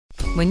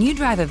When you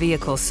drive a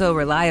vehicle so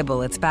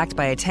reliable it's backed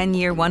by a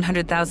 10-year,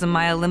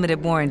 100,000-mile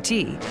limited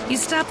warranty, you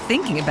stop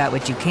thinking about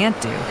what you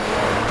can't do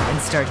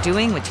and start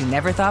doing what you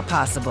never thought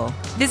possible.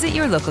 Visit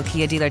your local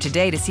Kia dealer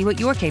today to see what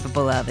you're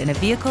capable of in a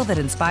vehicle that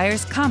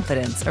inspires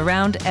confidence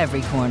around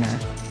every corner.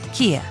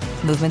 Kia,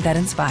 movement that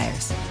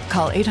inspires.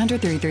 Call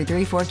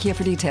 800-333-4KIA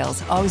for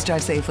details. Always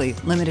drive safely.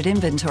 Limited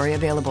inventory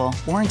available.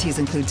 Warranties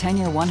include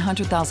 10-year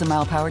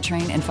 100,000-mile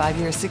powertrain and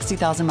 5-year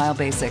 60,000-mile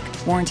basic.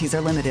 Warranties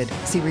are limited.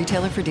 See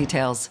retailer for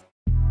details.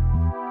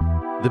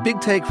 The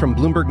Big Take from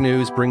Bloomberg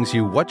News brings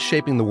you what's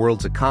shaping the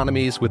world's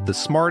economies with the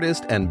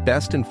smartest and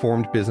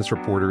best-informed business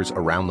reporters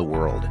around the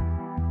world.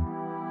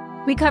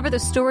 We cover the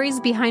stories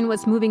behind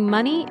what's moving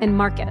money and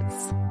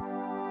markets,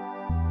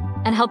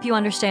 and help you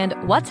understand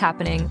what's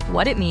happening,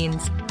 what it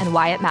means, and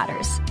why it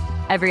matters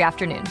every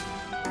afternoon.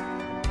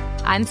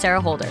 I'm Sarah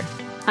Holder.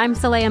 I'm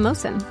Saleha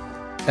Mohsin.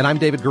 And I'm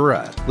David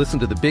Gura. Listen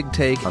to The Big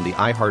Take on the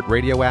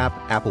iHeartRadio app,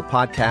 Apple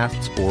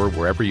Podcasts, or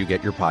wherever you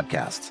get your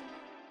podcasts.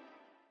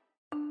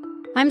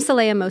 I'm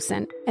Saleha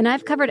Mohsin, and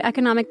I've covered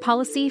economic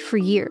policy for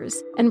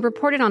years and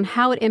reported on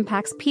how it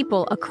impacts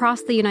people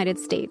across the United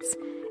States.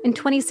 In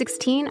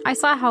 2016, I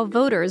saw how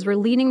voters were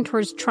leaning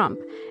towards Trump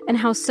and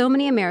how so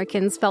many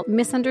Americans felt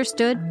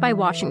misunderstood by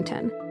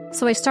Washington.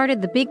 So I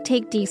started The Big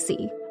Take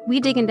DC. We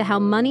dig into how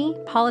money,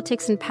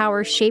 politics, and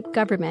power shape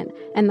government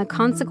and the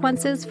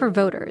consequences for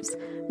voters.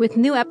 With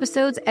new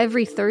episodes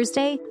every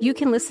Thursday, you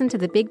can listen to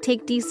The Big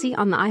Take DC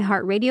on the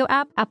iHeartRadio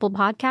app, Apple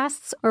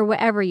Podcasts, or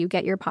wherever you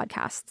get your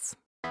podcasts.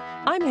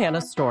 I'm Hannah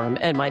Storm,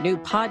 and my new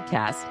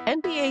podcast,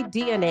 NBA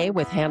DNA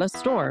with Hannah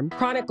Storm,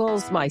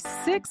 chronicles my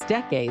 6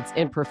 decades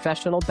in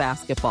professional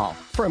basketball.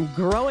 From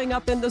growing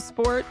up in the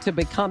sport to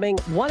becoming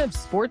one of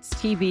sports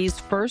TV's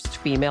first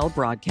female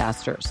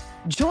broadcasters.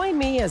 Join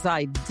me as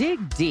I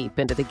dig deep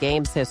into the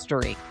game's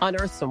history,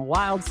 unearth some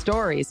wild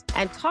stories,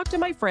 and talk to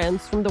my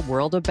friends from the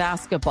world of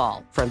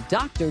basketball, from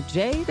Dr.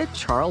 J to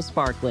Charles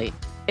Barkley.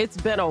 It's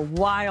been a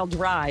wild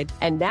ride,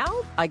 and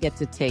now I get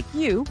to take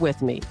you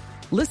with me.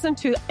 Listen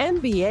to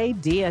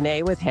NBA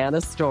DNA with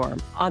Hannah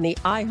Storm on the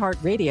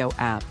iHeartRadio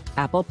app,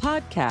 Apple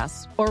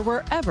Podcasts, or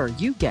wherever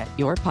you get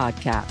your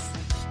podcasts.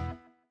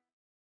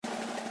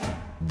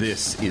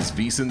 This is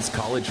VSiN's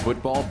College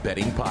Football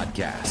Betting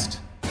Podcast.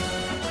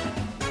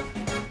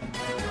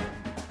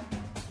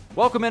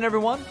 Welcome in,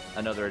 everyone.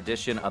 Another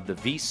edition of the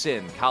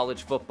VSiN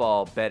College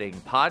Football Betting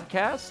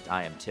Podcast.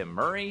 I am Tim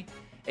Murray.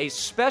 A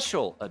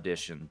special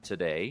edition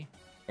today.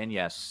 And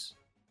yes,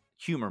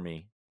 humor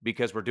me,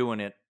 because we're doing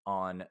it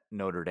on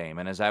Notre Dame.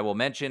 And as I will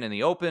mention in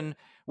the open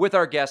with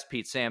our guest,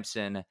 Pete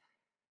Sampson,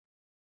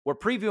 we're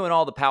previewing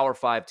all the Power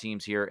 5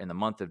 teams here in the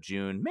month of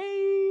June,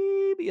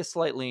 maybe a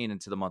slight lean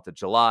into the month of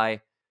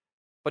July.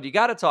 But you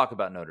got to talk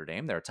about Notre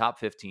Dame. They're a top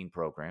 15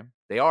 program.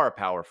 They are a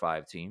Power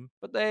 5 team,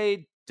 but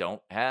they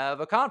don't have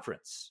a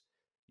conference.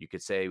 You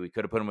could say we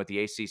could have put them with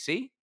the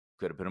ACC,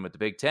 could have put them with the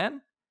Big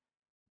Ten.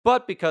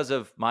 But because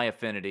of my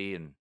affinity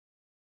and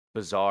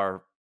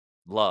bizarre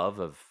love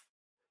of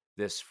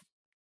this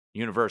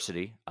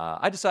university,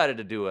 I decided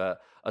to do a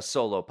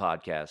solo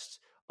podcast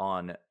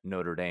on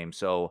Notre Dame.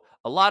 So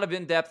a lot of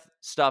in-depth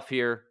stuff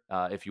here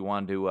if you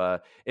want to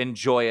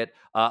enjoy it.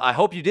 I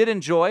hope you did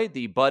enjoy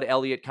the Bud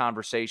Elliott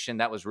conversation.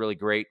 That was really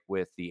great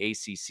with the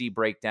ACC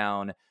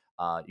breakdown.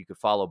 You could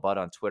follow Bud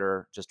on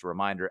Twitter. Just a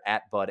reminder,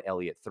 at Bud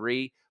Elliott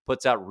 3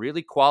 puts out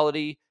really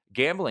quality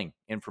gambling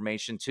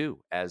information too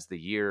as the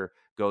year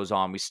goes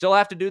on. We still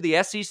have to do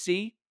the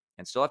SEC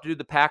and still have to do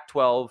the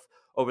Pac-12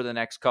 over the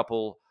next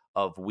couple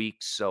of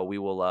weeks. So we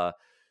will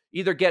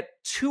either get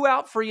 2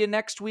 out for you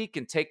next week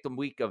and take the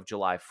week of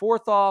July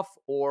 4th off,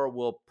 or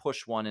we'll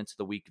push one into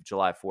the week of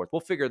July 4th.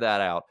 We'll figure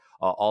that out,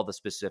 all the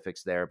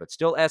specifics there, but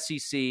still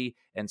SEC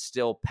and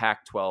still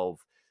Pac-12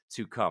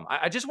 to come.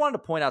 I just wanted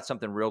to point out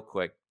something real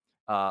quick,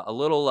 a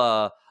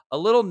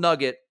little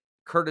nugget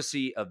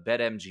courtesy of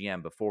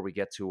BetMGM before we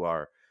get to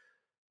our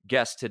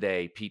guest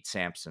today, Pete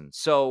Sampson.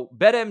 So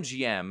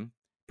BetMGM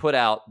put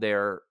out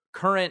their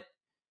current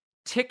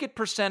ticket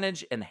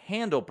percentage and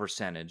handle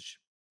percentage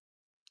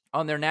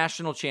on their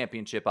national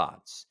championship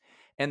odds.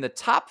 And the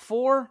top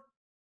 4,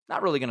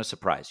 not really going to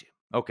surprise you.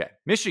 Okay,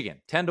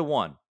 Michigan,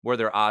 10-1, where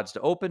their odds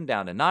to open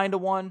down to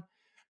 9-1,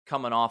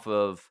 coming off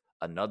of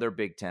another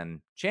Big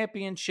Ten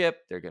championship.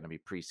 They're going to be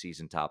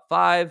preseason top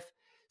 5,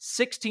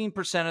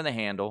 16% of the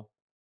handle,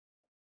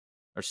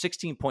 or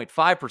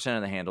 16.5%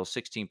 of the handle,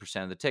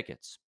 16% of the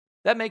tickets.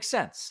 That makes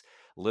sense.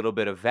 A little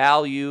bit of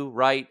value,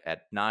 right,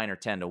 at 9 or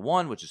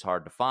 10-1, which is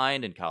hard to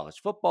find in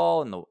college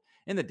football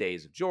in the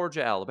days of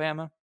Georgia,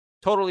 Alabama.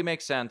 Totally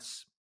makes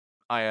sense.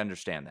 I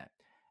understand that.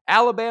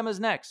 Alabama's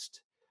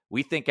next.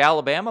 We think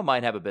Alabama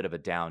might have a bit of a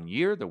down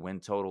year. The win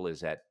total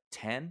is at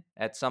 10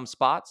 at some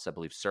spots. I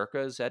believe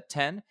Circa is at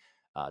 10,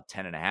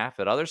 10.5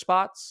 at other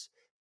spots.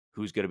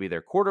 Who's going to be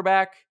their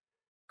quarterback?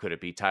 Could it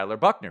be Tyler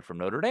Buchner from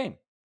Notre Dame?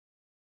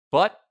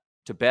 But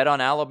to bet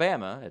on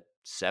Alabama at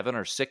 7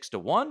 or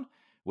 6-1,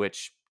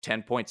 which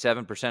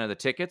 10.7% of the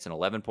tickets and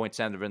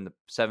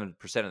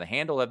 11.7% of the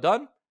handle have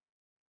done,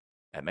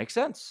 that makes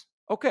sense.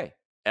 Okay,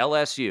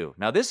 LSU.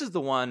 Now, this is the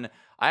one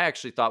I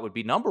actually thought would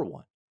be number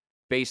one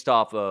based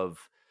off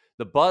of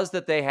the buzz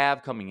that they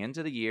have coming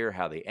into the year,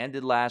 how they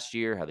ended last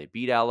year, how they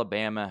beat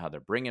Alabama, how they're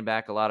bringing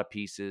back a lot of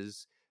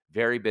pieces,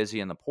 very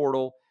busy in the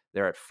portal.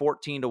 They're at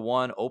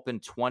 14-1, open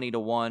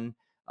 20-1.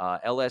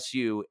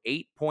 LSU,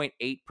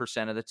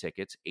 8.8% of the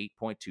tickets,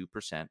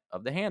 8.2%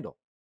 of the handle.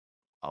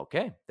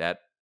 Okay, that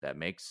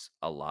makes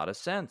a lot of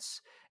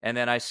sense. And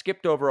then I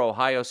skipped over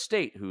Ohio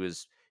State, who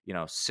is,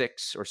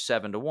 6 or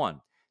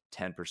 7-1.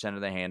 10%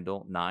 of the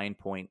handle,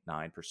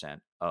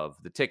 9.9% of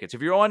the tickets.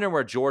 If you're wondering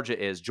where Georgia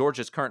is,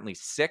 Georgia's currently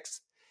 6th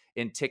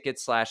in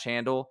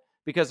tickets/handle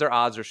because their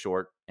odds are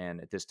short.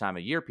 And at this time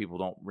of year, people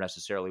don't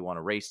necessarily want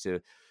to race to,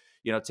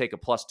 take a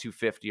plus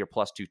 250 or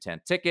plus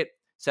 210 ticket.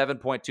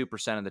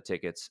 7.2% of the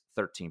tickets,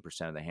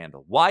 13% of the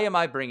handle. Why am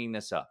I bringing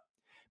this up?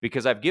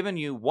 Because I've given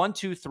you 1,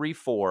 2, 3,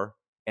 4,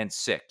 and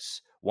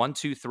 6. 1,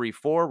 2, 3,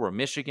 4 were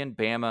Michigan,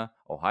 Bama,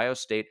 Ohio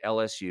State,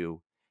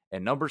 LSU,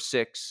 and number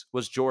 6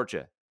 was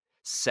Georgia.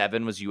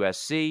 7 was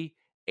USC,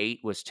 8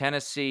 was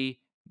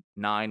Tennessee,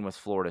 9 was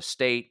Florida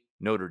State,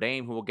 Notre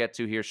Dame, who we'll get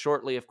to here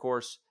shortly, of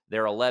course,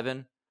 they're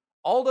 11.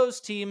 All those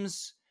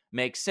teams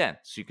make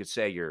sense. You could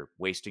say you're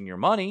wasting your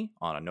money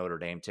on a Notre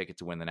Dame ticket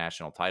to win the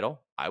national title.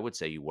 I would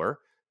say you were,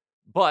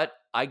 but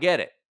I get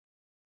it.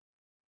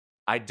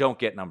 I don't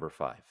get number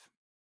 5.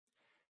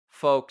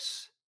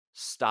 Folks,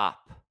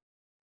 stop.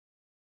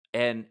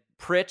 And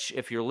Pritch,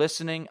 if you're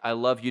listening, I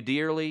love you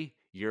dearly.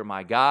 You're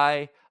my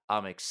guy.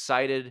 I'm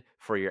excited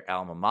for your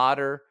alma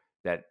mater.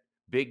 That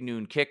big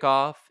noon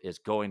kickoff is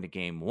going to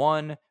game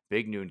 1.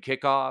 Big noon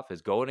kickoff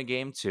is going to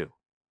game 2.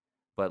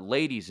 But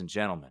ladies and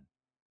gentlemen,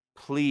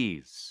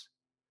 please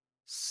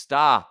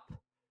stop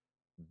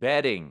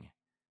betting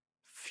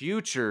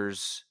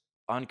futures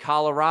on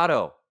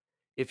Colorado.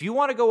 If you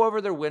want to go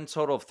over their win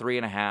total of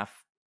 3.5,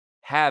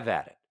 have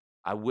at it.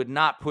 I would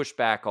not push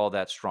back all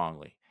that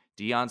strongly.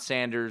 Deion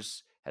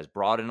Sanders has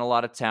brought in a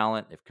lot of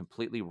talent. They've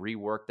completely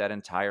reworked that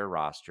entire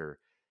roster.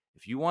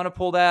 If you want to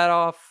pull that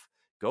off,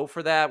 go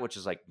for that, which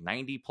is like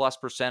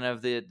 90+%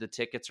 of the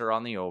tickets are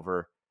on the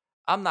over.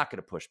 I'm not going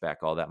to push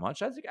back all that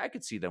much. I think I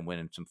could see them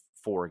winning some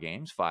 4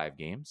 games, 5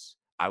 games.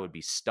 I would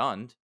be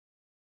stunned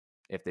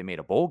if they made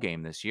a bowl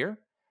game this year.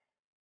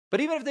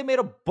 But even if they made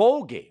a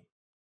bowl game,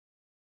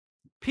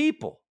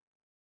 people,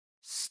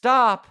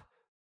 stop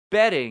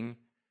betting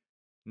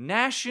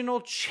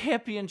national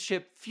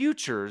championship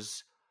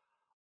futures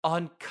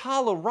on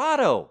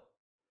Colorado.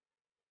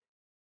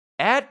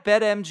 At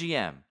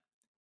BetMGM,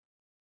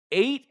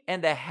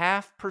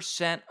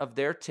 8.5% of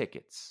their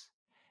tickets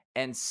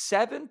and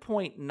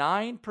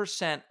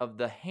 7.9% of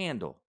the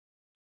handle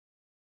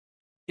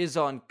is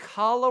on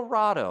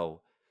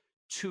Colorado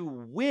to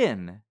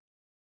win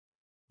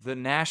the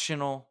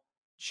national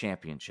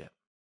championship.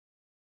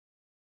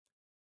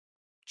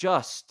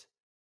 Just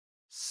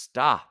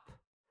stop.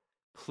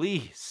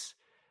 Please.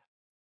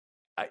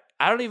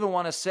 I don't even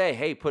want to say,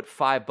 hey, put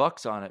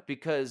 $5 on it,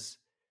 because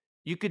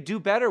you could do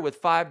better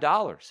with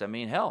 $5. I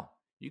mean, hell,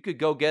 you could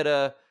go get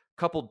a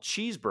couple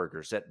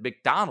cheeseburgers at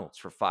McDonald's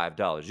for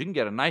 $5. You can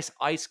get a nice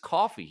iced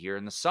coffee here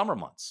in the summer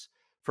months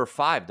for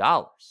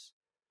 $5.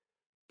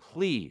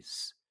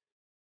 Please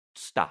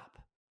stop.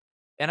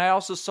 And I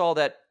also saw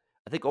that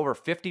I think over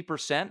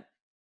 50%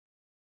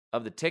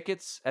 of the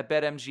tickets at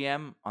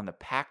BetMGM on the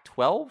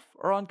Pac-12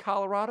 are on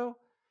Colorado.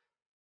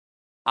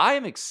 I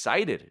am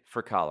excited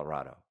for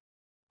Colorado.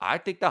 I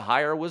think the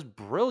hire was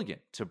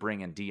brilliant to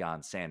bring in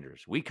Deion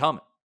Sanders. We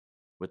coming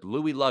with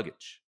Louis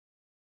Luggage.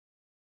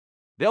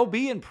 They'll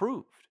be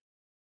improved.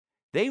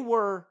 They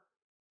were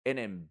an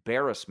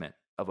embarrassment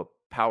of a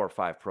Power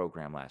 5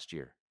 program last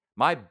year.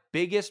 My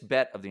biggest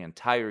bet of the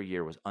entire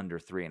year was under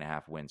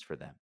 3.5 wins for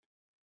them.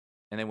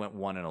 And they went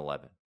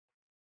 1-11.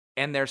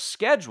 And their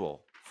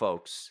schedule,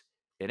 folks,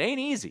 it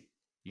ain't easy.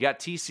 You got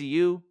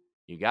TCU,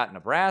 you got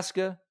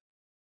Nebraska,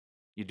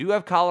 you do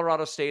have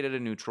Colorado State at a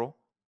neutral.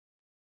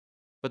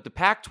 But the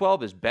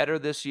Pac-12 is better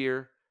this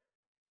year.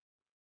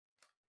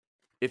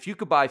 If you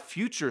could buy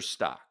future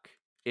stock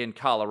in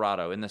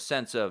Colorado in the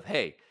sense of,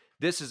 hey,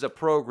 this is a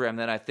program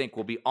that I think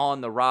will be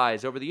on the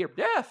rise over the year,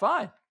 yeah,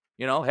 fine.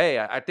 Hey,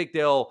 I think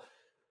they'll,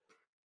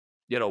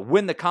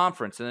 win the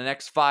conference in the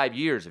next 5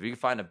 years if you can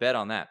find a bet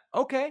on that.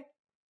 Okay.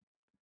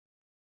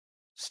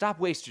 Stop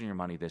wasting your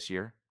money this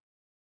year.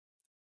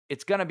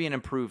 It's going to be an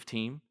improved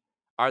team.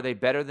 Are they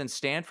better than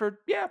Stanford?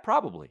 Yeah,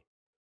 probably.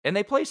 And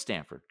they play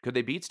Stanford. Could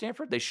they beat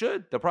Stanford? They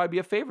should. They'll probably be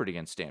a favorite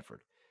against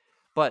Stanford.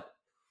 But,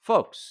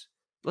 folks,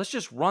 let's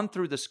just run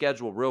through the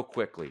schedule real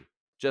quickly,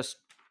 just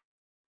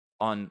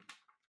on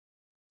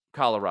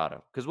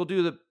Colorado, because we'll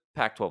do the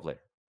Pac-12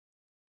 later.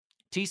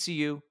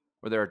 TCU,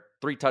 where they're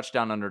a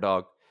 3-touchdown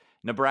underdog.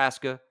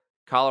 Nebraska,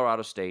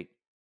 Colorado State,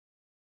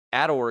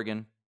 at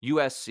Oregon,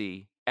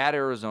 USC, at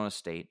Arizona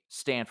State,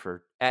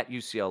 Stanford, at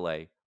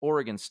UCLA,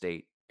 Oregon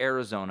State,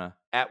 Arizona,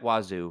 at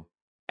Wazoo,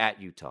 at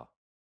Utah.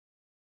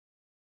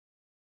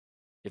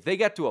 If they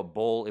got to a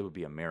bowl, it would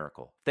be a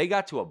miracle. If they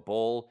got to a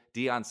bowl,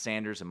 Deion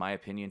Sanders, in my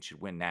opinion, should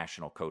win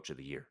National Coach of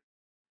the Year.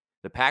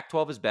 The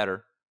Pac-12 is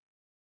better.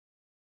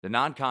 The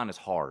non-con is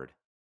hard.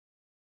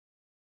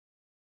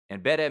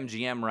 And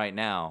BetMGM right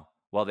now,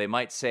 while they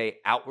might say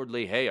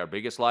outwardly, hey, our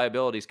biggest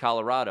liability is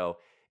Colorado,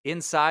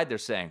 inside they're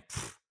saying,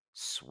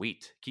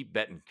 sweet, keep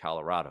betting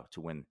Colorado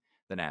to win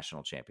the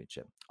national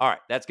championship. All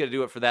right, that's going to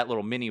do it for that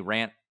little mini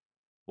rant.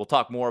 We'll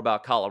talk more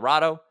about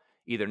Colorado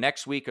either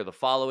next week or the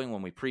following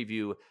when we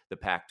preview the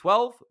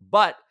Pac-12.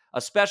 But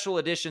a special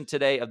edition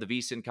today of the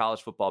VSiN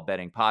College Football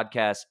Betting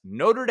Podcast.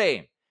 Notre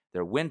Dame,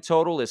 their win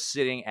total is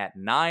sitting at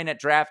 9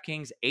 at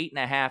DraftKings,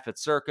 8.5 at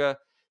Circa.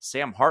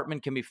 Sam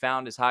Hartman can be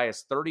found as high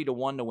as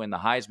 30-1 to win the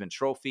Heisman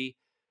Trophy.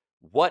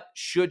 What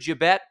should you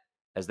bet?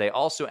 As they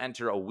also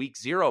enter a Week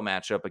 0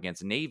 matchup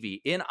against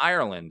Navy in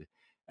Ireland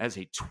as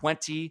a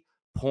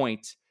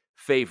 20-point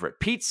favorite.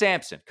 Pete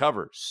Sampson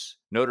covers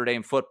Notre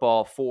Dame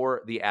football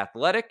for The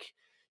Athletic.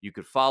 You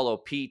could follow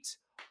Pete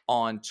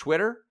on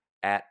Twitter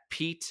at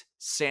Pete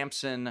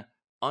Sampson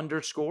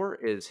 _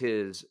 is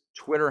his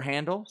Twitter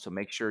handle. So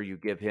make sure you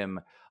give him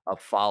a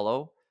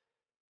follow.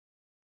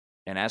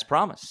 And as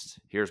promised,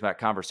 here's my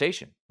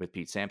conversation with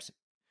Pete Sampson.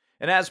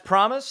 And as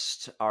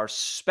promised, our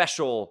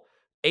special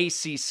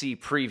ACC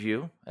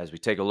preview as we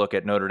take a look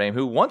at Notre Dame,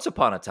 who once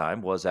upon a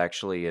time was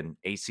actually an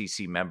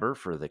ACC member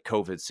for the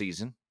COVID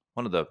season.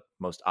 One of the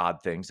most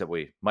odd things that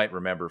we might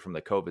remember from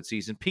the COVID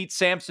season. Pete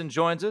Sampson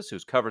joins us,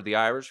 who's covered the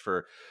Irish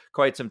for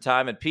quite some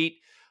time. And Pete,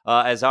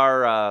 as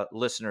our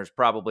listeners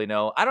probably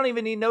know, I don't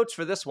even need notes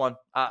for this one.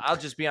 I'll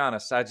just be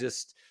honest. I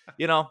just,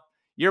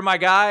 you're my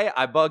guy.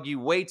 I bug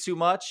you way too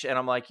much. And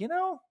I'm like,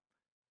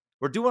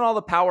 we're doing all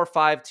the Power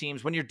 5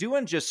 teams. When you're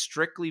doing just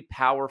strictly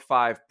Power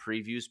 5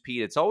 previews,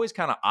 Pete, it's always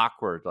kind of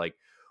awkward. Like,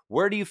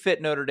 where do you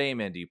fit Notre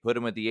Dame in? Do you put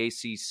them with the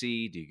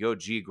ACC? Do you go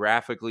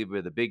geographically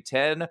with the Big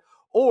Ten?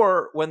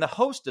 Or when the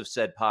host of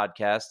said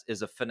podcast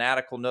is a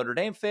fanatical Notre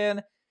Dame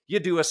fan, you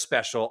do a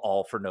special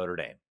all for Notre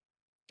Dame.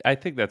 I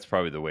think that's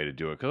probably the way to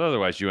do it, because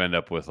otherwise you end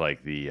up with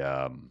like the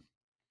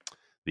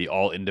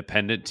all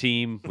independent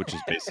team, which is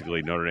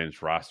basically Notre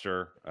Dame's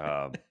roster.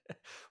 And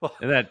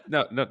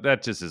that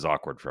just is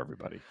awkward for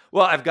everybody.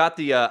 Well, I've got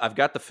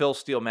the Phil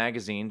Steele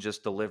magazine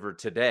just delivered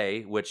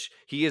today, which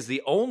he is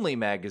the only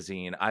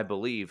magazine, I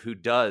believe, who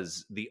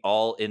does the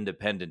all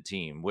independent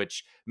team,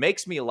 which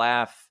makes me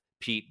laugh,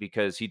 Pete,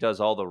 because he does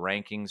all the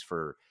rankings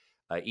for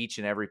each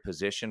and every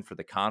position for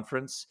the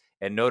conference,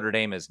 and Notre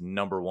Dame is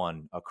number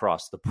 1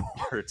 across the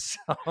board. So.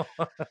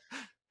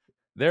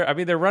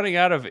 They're running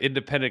out of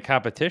independent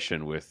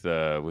competition with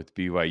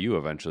BYU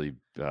eventually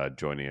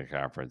joining a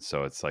conference.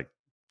 So it's like,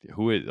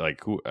 there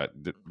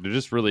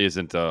just really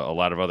isn't a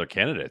lot of other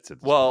candidates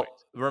at this point.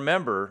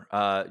 Remember,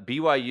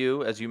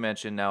 BYU, as you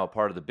mentioned, now a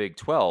part of the Big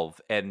 12,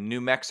 and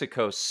New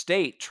Mexico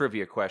State,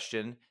 trivia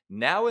question,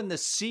 now in the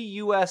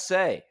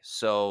CUSA.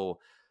 So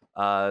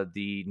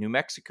the New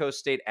Mexico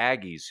State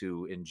Aggies,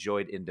 who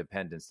enjoyed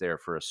independence there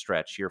for a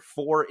stretch, your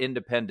 4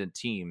 independent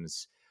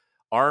teams: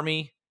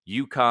 Army,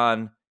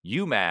 UConn,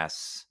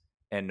 UMass,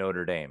 and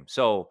Notre Dame.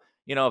 So,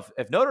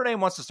 if Notre Dame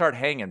wants to start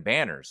hanging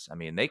banners, I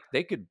mean,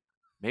 they could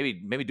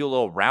maybe do a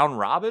little round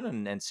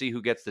robin and see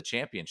who gets the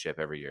championship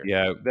every year.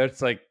 Yeah,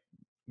 that's like,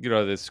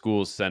 the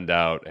schools send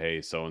out,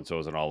 hey, so-and-so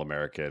is an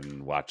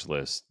All-American watch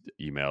list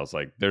emails.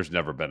 Like, there's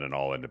never been an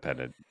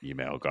all-independent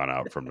email gone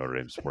out from Notre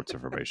Dame Sports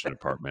Information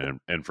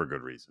Department, and for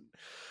good reason.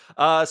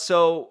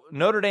 So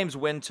Notre Dame's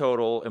win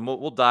total, and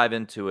we'll dive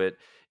into it,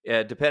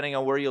 depending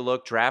on where you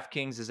look.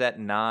 DraftKings is at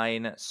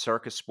 9.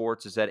 Circa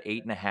Sports is at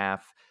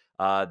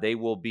 8.5. They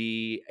will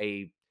be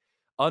a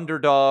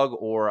underdog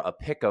or a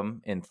pick'em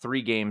in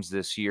 3 games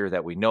this year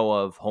that we know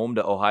of. Home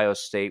to Ohio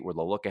State, where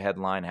the look-ahead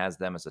line has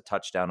them as a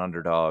touchdown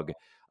underdog.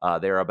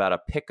 They're about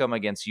a pick'em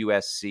against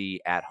USC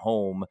at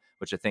home,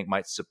 which I think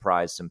might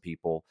surprise some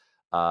people.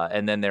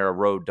 And then they're a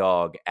road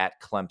dog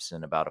at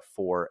Clemson, about a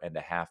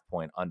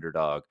 4.5-point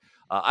underdog.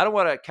 I don't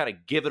want to kind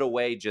of give it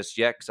away just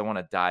yet because I want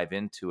to dive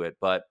into it.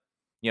 But,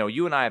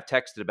 you and I have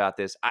texted about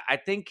this. I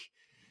think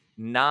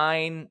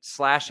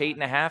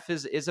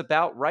 9/8.5 is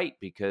about right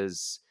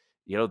because,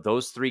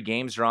 those 3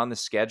 games are on the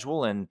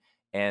schedule, and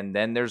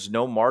then there's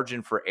no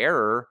margin for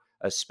error,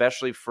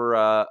 especially for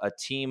a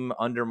team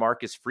under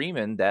Marcus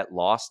Freeman that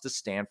lost to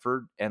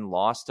Stanford and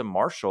lost to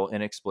Marshall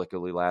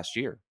inexplicably last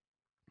year.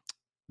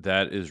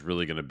 That is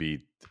really going to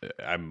be.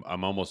 I'm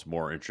almost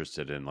more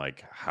interested in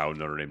like how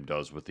Notre Dame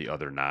does with the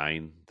other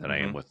 9 than I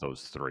am with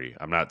those 3.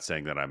 I'm not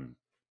saying that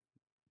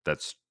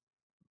that's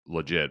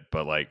legit,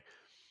 but like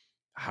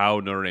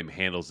how Notre Dame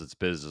handles its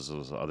business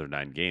those other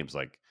 9 games,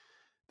 like.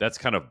 That's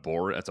kind of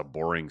boring. That's a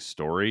boring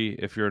story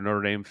if you're a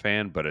Notre Dame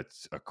fan, but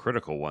it's a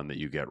critical one that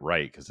you get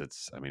right because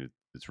it's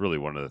really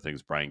one of the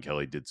things Brian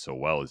Kelly did so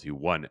well is he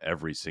won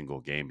every single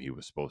game he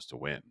was supposed to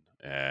win.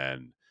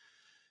 And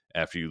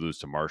after you lose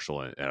to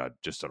Marshall and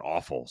just an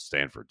awful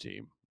Stanford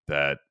team,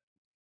 that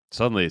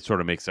suddenly it sort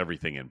of makes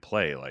everything in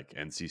play. Like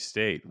NC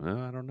State,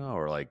 I don't know,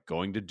 or like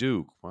going to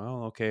Duke.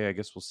 Well, okay, I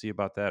guess we'll see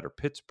about that. Or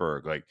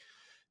Pittsburgh. Like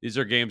these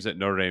are games that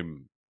Notre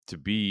Dame, to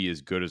be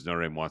as good as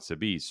Notre Dame wants to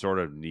be, sort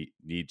of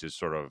need to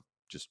sort of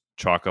just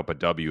chalk up a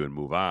W and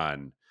move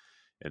on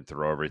and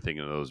throw everything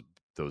into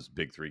those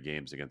big 3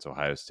 games against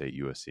Ohio State,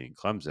 USC, and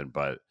Clemson.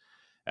 But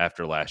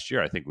after last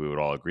year, I think we would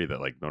all agree that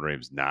like Notre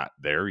Dame's not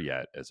there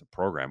yet as a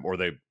program, or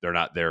they're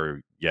not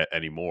there yet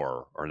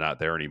anymore, or not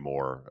there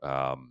anymore.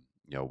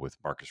 With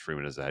Marcus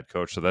Freeman as the head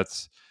coach, so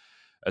that's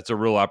a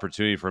real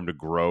opportunity for him to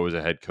grow as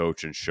a head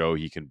coach and show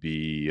he can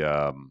be,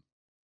 kind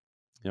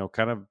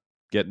of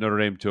get Notre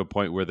Dame to a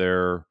point where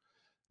they're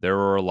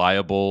a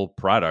reliable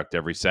product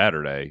every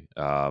Saturday,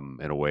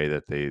 in a way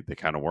that they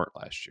kind of weren't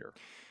last year.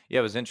 Yeah,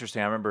 it was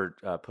interesting. I remember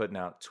putting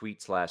out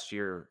tweets last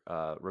year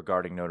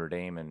regarding Notre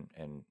Dame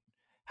and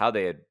how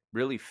they had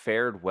really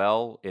fared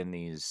well in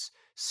these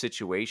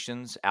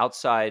situations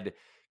outside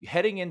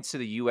heading into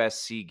the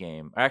USC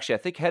game. Actually, I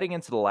think heading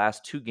into the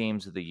last two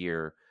games of the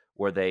year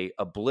where they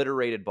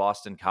obliterated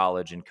Boston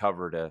College and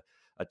covered a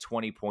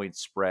 20-point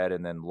spread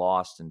and then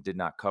lost and did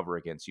not cover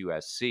against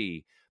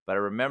USC. But I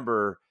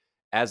remember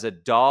as a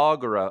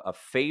dog or a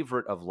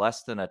favorite of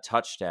less than a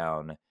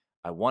touchdown,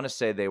 I want to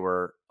say they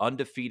were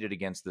undefeated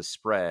against the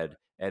spread.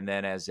 And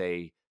then as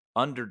a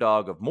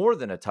underdog of more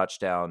than a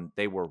touchdown,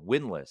 they were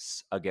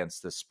winless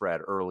against the spread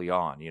early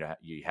on.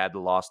 You had the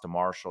loss to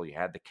Marshall, you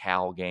had the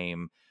Cal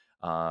game,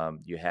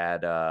 you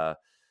had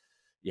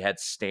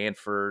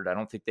Stanford. I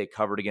don't think they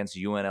covered against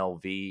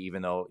UNLV,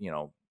 even though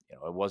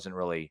it wasn't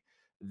really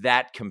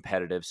that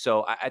competitive.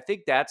 So I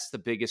think that's the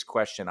biggest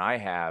question I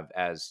have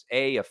as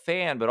a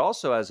fan, but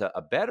also as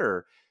a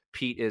bettor,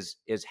 Pete,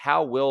 is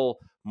how will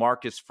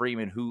Marcus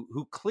Freeman,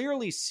 who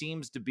clearly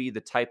seems to be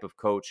the type of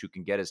coach who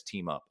can get his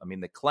team up. I mean,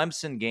 the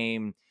Clemson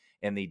game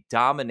and the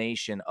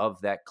domination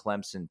of that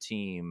Clemson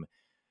team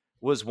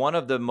was one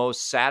of the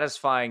most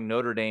satisfying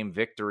Notre Dame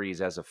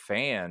victories as a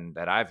fan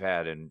that I've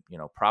had in,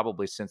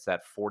 probably since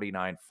that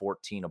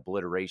 49-14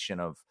 obliteration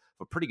of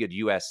a pretty good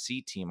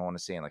USC team. I want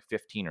to say in like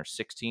 15 or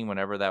 16,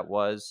 whenever that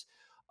was.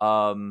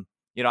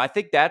 I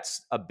think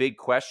that's a big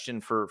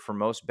question for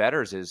most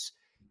bettors is,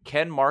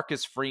 can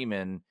Marcus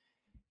Freeman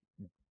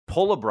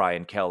pull a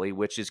Brian Kelly,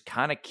 which is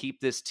kind of keep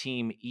this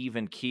team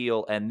even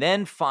keel and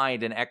then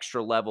find an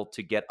extra level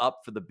to get up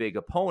for the big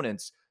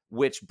opponents,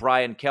 which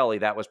Brian Kelly,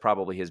 that was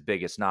probably his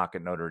biggest knock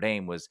at Notre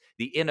Dame, was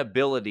the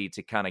inability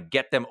to kind of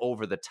get them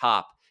over the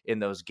top in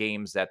those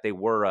games that they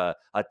were a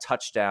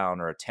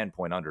touchdown or a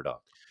 10-point underdog.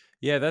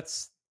 Yeah,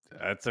 that's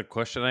a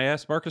question I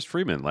asked Marcus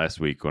Freeman last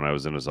week when I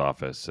was in his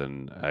office,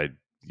 and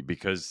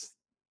because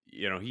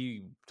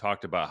he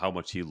talked about how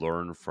much he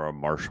learned from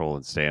Marshall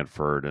and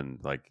Stanford, and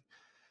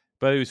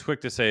but he was quick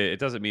to say it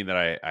doesn't mean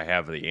that I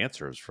have the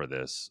answers for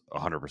this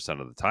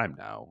 100% of the time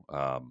now.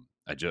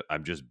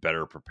 I'm just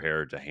better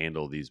prepared to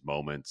handle these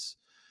moments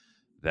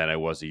than I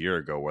was a year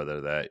ago, whether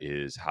that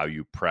is how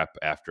you prep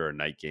after a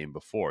night game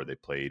before. They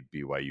played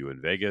BYU in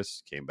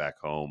Vegas, came back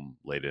home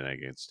late at night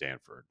against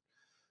Stanford.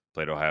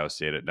 Played Ohio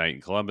State at night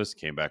in Columbus,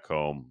 came back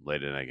home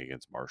late at night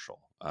against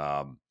Marshall.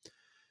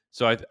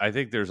 So I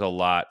think there's a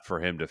lot for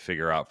him to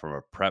figure out from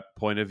a prep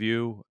point of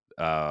view.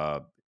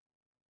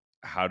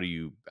 How do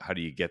you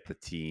get the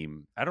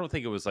team? I don't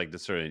think it was like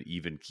necessarily an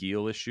even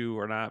keel issue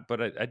or not,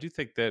 but I do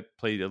think that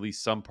played at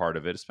least some part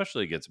of it,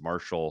 especially against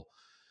Marshall,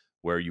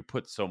 where you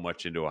put so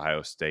much into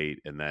Ohio State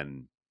and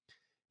then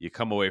you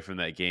come away from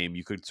that game.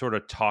 You could sort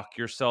of talk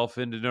yourself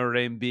into Notre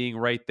Dame being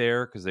right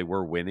there because they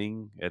were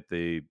winning at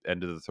the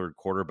end of the third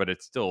quarter, but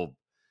it's still,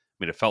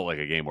 it felt like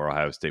a game where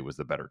Ohio State was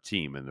the better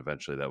team, and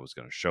eventually that was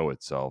going to show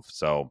itself.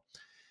 So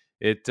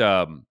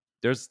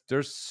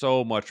there's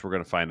so much we're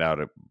going to find out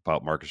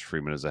about Marcus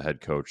Freeman as a head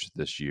coach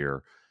this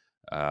year.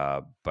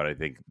 But I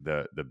think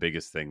the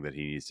biggest thing that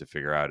he needs to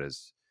figure out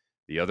is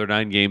the other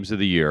 9 games of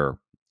the year.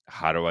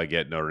 How do I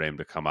get Notre Dame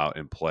to come out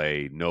and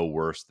play no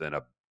worse than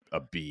a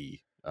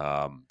B?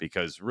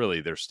 Because really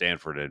their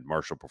Stanford and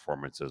Marshall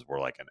performances were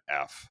like an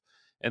F,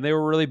 and they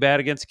were really bad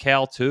against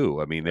Cal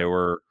too. I mean, they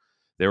were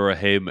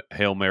a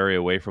Hail Mary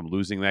away from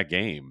losing that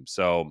game.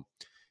 So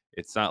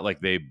it's not like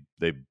they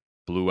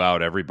blew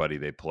out everybody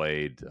they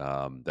played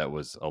that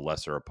was a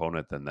lesser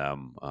opponent than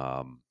them.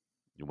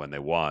 When they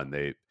won,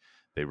 they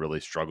really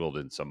struggled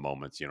in some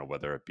moments,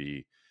 whether it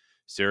be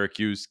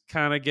Syracuse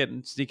kind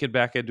of sneaking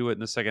back into it in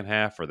the second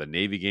half, or the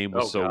Navy game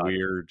was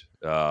weird.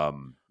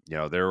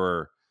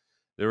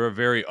 There were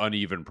very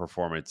uneven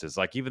performances.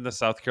 Like even the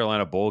South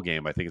Carolina Bowl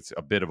game, I think it's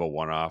a bit of a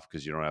one-off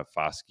because you don't have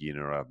Foskey and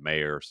you don't have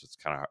Mayer, so it's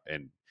kind of,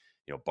 and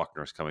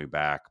Buckner's coming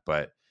back,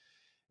 but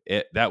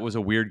that was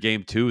a weird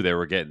game too. They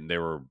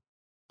were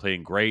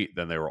playing great,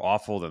 then they were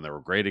awful, then they were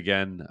great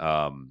again.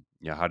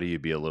 How do you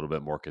be a little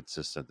bit more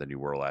consistent than you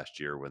were last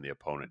year when the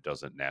opponent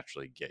doesn't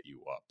naturally get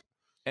you up?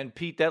 And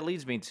Pete, that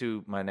leads me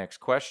to my next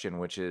question,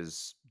 which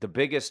is the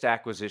biggest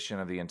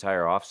acquisition of the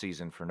entire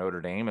offseason for Notre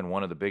Dame and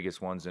one of the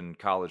biggest ones in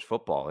college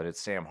football. And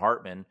it's Sam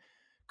Hartman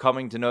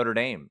coming to Notre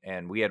Dame.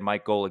 And we had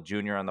Mike Golick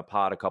Jr. on the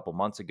pod a couple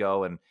months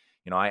ago. And,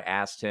 I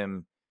asked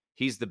him,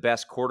 he's the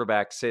best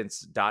quarterback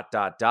since ...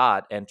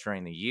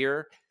 entering the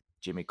year.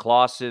 Jimmy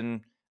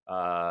Clausen,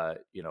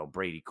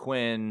 Brady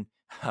Quinn.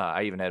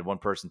 I even had one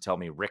person tell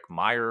me Rick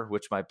Meyer,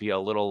 which might be a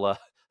little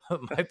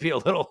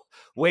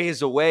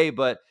ways away,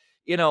 but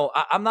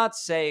I'm not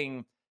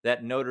saying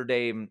that Notre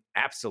Dame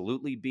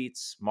absolutely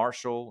beats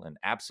Marshall and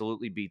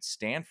absolutely beats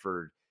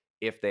Stanford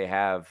if they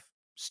have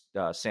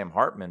Sam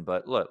Hartman.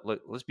 But look,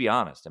 let's be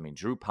honest. I mean,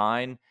 Drew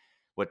Pine,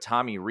 what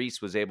Tommy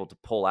Rees was able to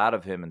pull out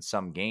of him in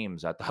some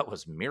games, I thought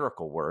was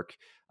miracle work.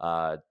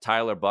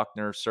 Tyler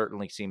Buckner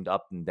certainly seemed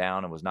up and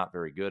down and was not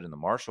very good in the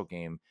Marshall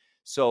game.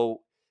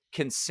 So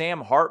can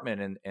Sam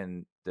Hartman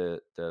and the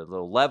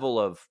level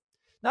of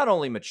not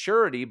only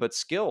maturity, but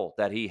skill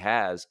that he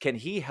has, can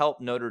he help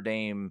Notre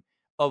Dame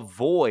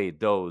avoid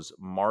those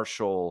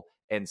Marshall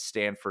and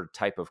Stanford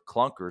type of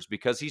clunkers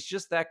because he's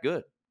just that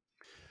good?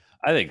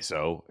 I think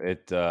so.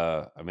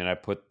 I mean, I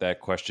put that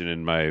question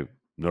in my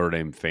Notre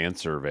Dame fan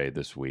survey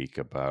this week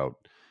about,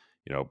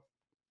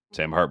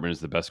 Sam Hartman is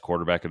the best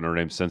quarterback in Notre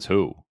Dame since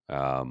who?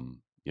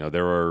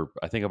 There were,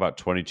 I think, about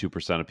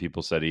 22% of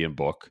people said Ian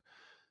Book.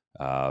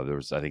 There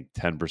was, I think,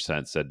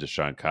 10% said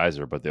Deshaun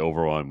Kaiser, but the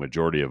overwhelming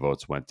majority of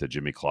votes went to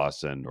Jimmy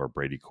Clausen or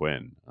Brady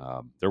Quinn.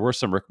 There were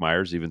some Rick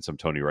Myers, even some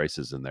Tony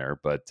Rices in there,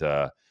 but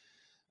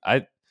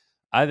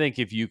I think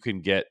if you can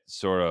get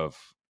sort of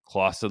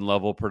Clausen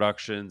level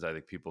productions, I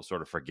think people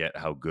sort of forget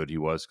how good he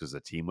was because the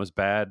team was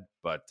bad.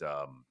 But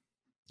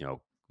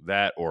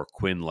that or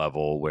Quinn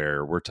level,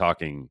 where we're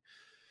talking,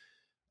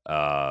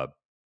 kind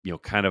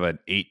of an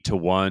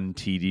 8-to-1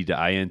 TD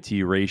to INT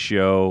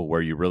ratio,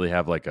 where you really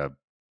have like a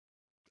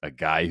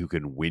guy who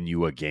can win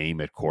you a game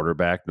at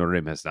quarterback. Notre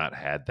Dame has not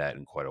had that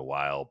in quite a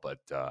while, but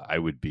I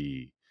would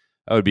be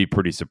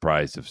pretty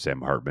surprised if Sam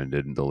Hartman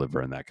didn't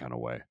deliver in that kind of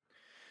way.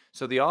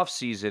 So the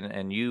offseason,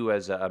 and you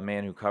as a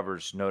man who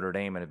covers Notre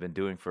Dame and have been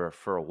doing for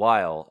a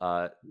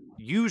while,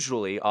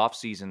 usually off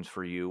seasons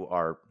for you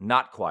are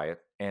not quiet,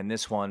 and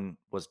this one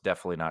was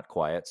definitely not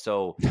quiet.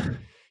 So,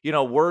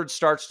 word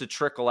starts to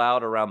trickle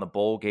out around the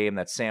bowl game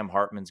that Sam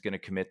Hartman's going to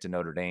commit to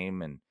Notre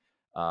Dame, and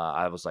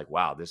I was like,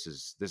 wow, this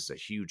is a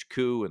huge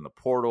coup in the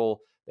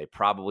portal. They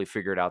probably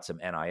figured out some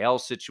NIL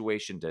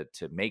situation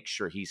to make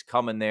sure he's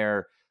coming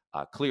there.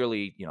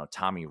 Clearly,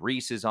 Tommy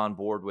Rees is on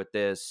board with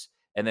this.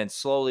 And then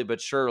slowly but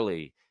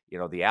surely,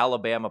 the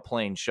Alabama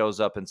plane shows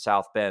up in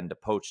South Bend to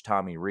poach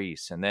Tommy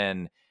Rees. And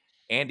then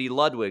Andy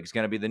Ludwig's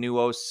going to be the new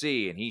OC,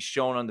 and he's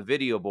shown on the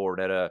video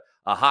board at a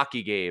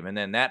hockey game. And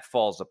then that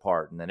falls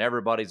apart. And then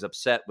everybody's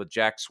upset with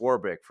Jack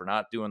Swarbrick for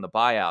not doing the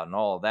buyout and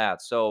all of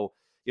that. So,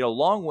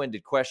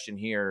 long-winded question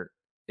here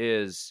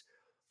is,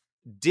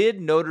 did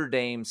Notre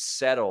Dame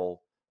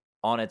settle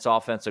on its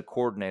offensive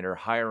coordinator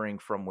hiring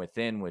from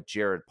within with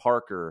Jared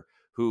Parker,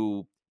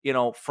 who,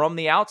 from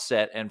the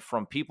outset and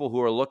from people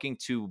who are looking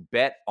to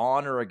bet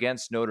on or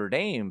against Notre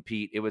Dame,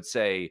 Pete, it would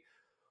say,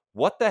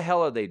 what the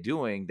hell are they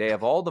doing? They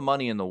have all the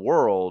money in the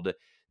world.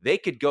 They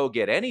could go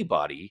get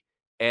anybody.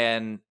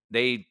 And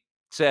they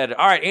said,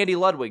 all right, Andy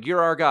Ludwig,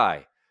 you're our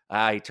guy.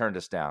 He turned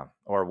us down,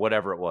 or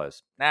whatever it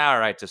was. All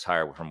right, just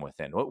hire from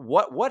within.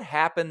 What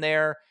happened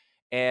there?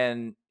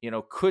 And,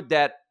 could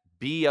that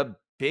be a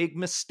big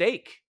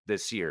mistake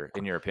this year,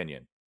 in your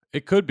opinion?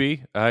 It could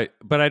be,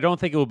 but I don't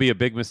think it will be a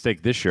big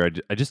mistake this year.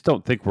 I just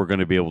don't think we're going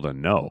to be able to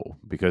know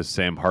because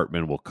Sam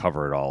Hartman will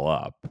cover it all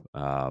up.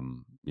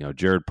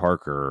 Jared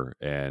Parker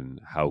and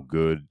how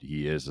good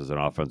he is as an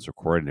offensive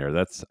coordinator,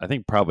 that's, I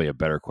think, probably a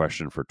better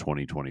question for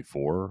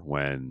 2024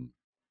 when,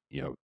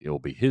 it'll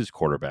be his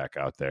quarterback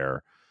out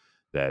there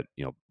that,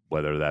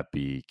 whether that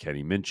be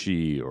Kenny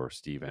Minchie or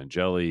Steve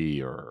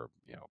Angeli or,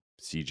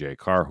 CJ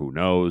Carr, who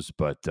knows?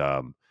 But,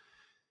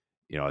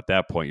 at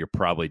that point, you're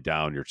probably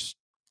down your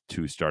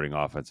two starting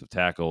offensive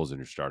tackles and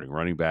your starting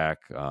running back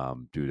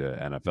due to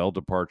NFL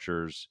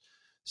departures.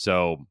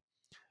 So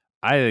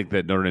I think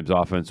that Notre Dame's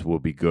offense will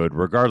be good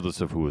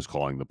regardless of who is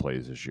calling the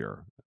plays this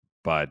year.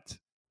 But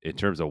in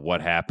terms of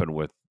what happened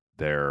with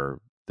their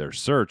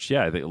search,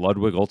 yeah, I think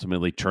Ludwig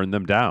ultimately turned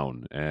them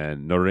down.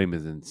 And Notre Dame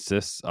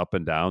insists up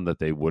and down that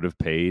they would have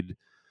paid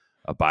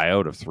a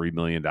buyout of $3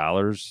 million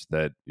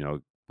that,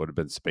 would have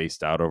been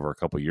spaced out over a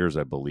couple of years,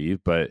 I believe.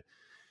 But,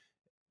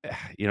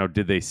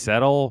 did they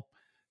settle?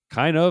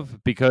 Kind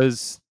of,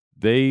 because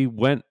they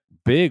went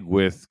big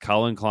with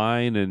Colin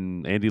Klein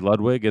and Andy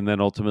Ludwig, and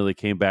then ultimately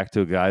came back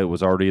to a guy that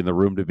was already in the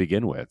room to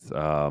begin with.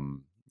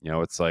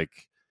 It's like,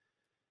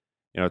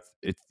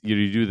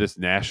 you do this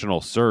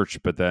national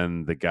search, but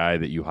then the guy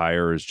that you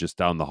hire is just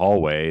down the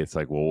hallway. It's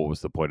like, well, what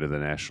was the point of the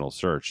national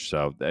search?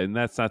 So, and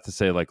that's not to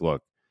say, like,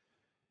 look,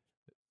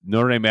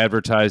 Notre Dame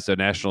advertised a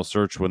national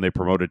search when they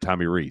promoted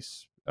Tommy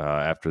Rees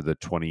after the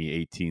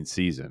 2018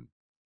 season.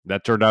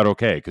 That turned out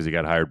okay because he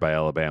got hired by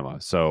Alabama.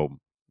 So,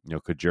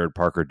 could Jared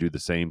Parker do the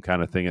same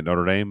kind of thing at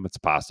Notre Dame? It's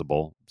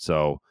possible.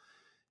 So,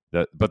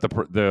 but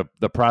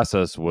the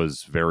process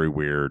was very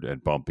weird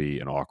and bumpy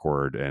and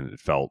awkward, and it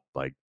felt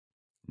like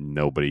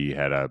nobody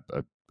had a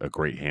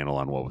great handle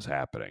on what was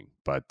happening.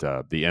 But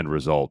the end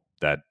result,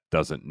 that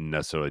doesn't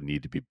necessarily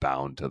need to be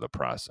bound to the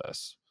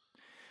process.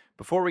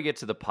 Before we get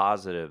to the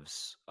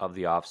positives of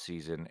the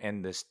offseason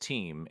and this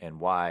team and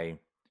why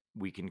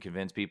we can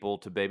convince people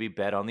to maybe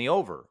bet on the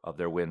over of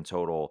their win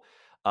total.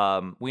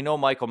 We know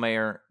Michael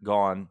Mayer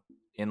gone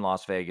in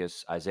Las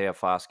Vegas. Isaiah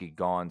Foskey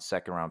gone,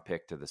 second-round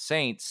pick to the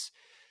Saints.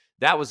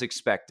 That was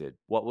expected.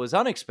 What was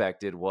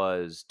unexpected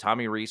was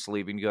Tommy Rees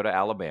leaving to go to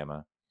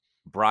Alabama.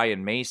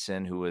 Brian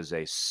Mason, who is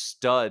a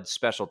stud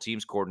special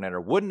teams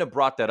coordinator, wouldn't have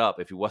brought that up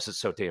if he wasn't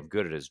so damn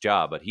good at his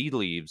job, but he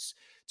leaves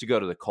to go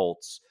to the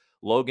Colts.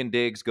 Logan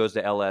Diggs goes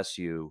to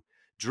LSU.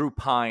 Drew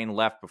Pine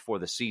left before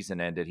the season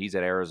ended. He's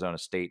at Arizona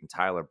State, and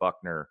Tyler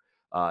Buckner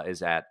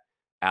is at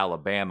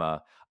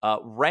Alabama.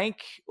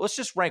 Let's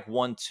just rank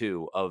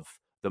 1-2 of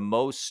the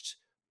most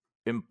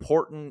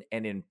important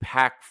and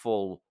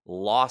impactful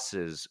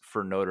losses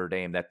for Notre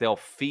Dame that they'll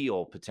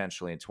feel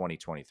potentially in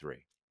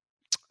 2023.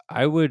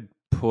 I would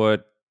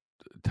put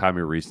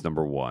Tommy Rees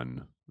number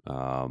one.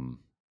 Among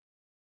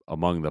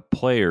the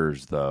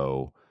players,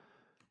 though,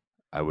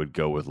 I would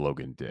go with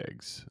Logan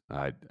Diggs.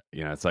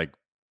 It's like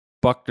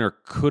Buckner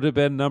could have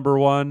been number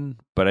one,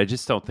 but I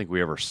just don't think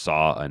we ever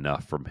saw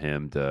enough from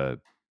him to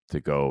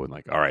go and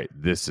all right,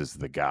 this is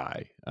the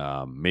guy.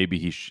 Maybe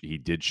he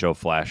did show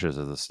flashes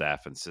as the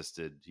staff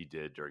insisted he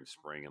did during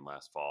spring and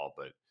last fall,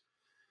 but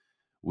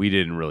we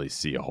didn't really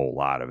see a whole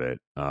lot of it.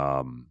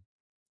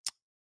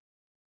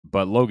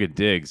 But Logan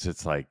Diggs,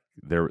 it's like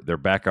their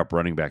backup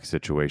running back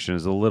situation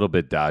is a little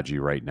bit dodgy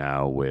right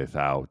now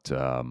without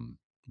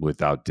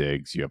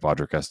Diggs. You have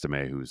Audric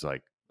Estime, who's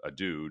like a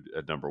dude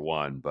at number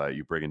one, but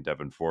you bring in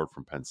Devin Ford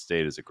from Penn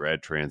State as a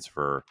grad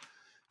transfer.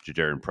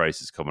 Jadarian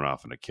Price is coming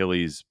off an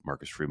Achilles.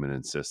 Marcus Freeman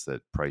insists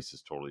that Price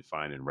is totally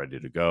fine and ready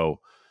to go.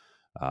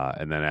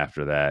 And then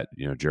after that,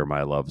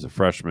 Jeremiah Love is a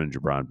freshman.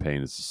 Jabron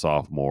Payne is a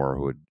sophomore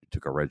who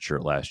took a red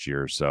shirt last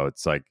year. So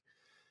it's like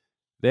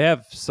they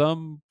have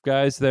some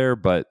guys there,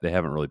 but they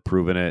haven't really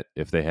proven it.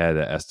 If they had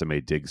an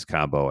Estime Diggs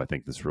combo, I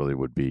think this really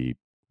would be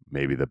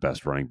maybe the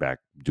best running back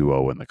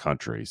duo in the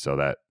country.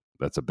 So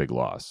that's a big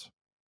loss.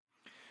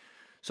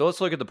 So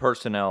let's look at the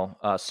personnel.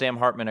 Sam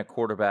Hartman at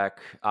quarterback,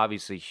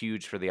 obviously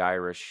huge for the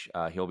Irish.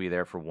 He'll be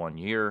there for 1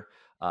 year.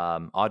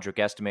 Audric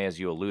Estime, as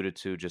you alluded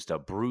to, just a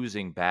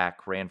bruising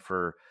back, ran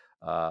for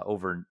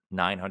over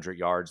 900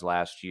 yards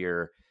last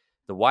year.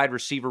 The wide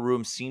receiver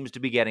room seems to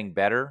be getting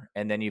better,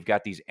 and then you've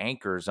got these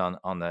anchors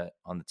on the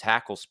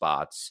tackle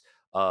spots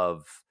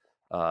of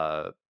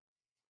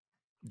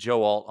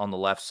Joe Alt on the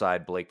left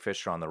side, Blake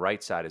Fisher on the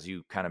right side, as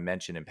you kind of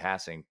mentioned in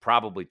passing,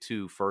 probably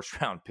 2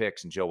 first-round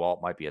picks, and Joe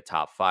Alt might be a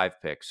top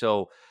 5 pick.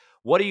 So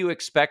what do you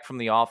expect from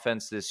the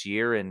offense this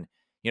year? And,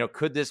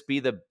 could this be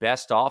the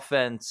best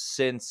offense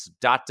since ...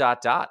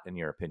 in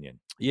your opinion?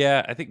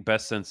 Yeah, I think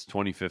best since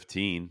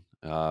 2015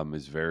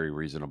 is very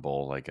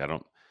reasonable.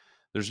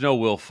 There's no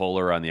Will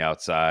Fuller on the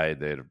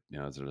outside. They,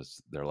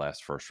 their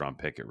last first-round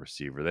pick at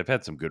receiver. They've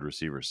had some good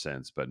receivers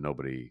since, but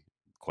nobody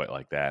quite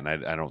like that. And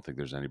I don't think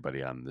there's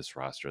anybody on this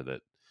roster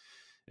that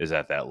is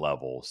at that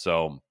level.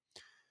 So,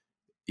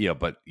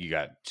 but you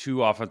got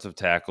 2 offensive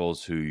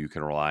tackles who you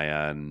can rely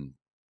on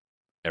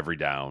every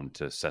down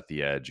to set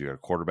the edge. You got a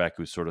quarterback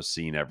who's sort of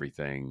seen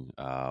everything.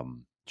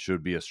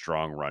 Should be a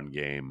strong run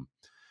game.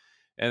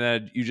 And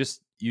then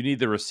you need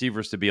the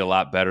receivers to be a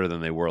lot better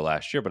than they were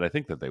last year, but I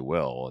think that they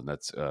will. And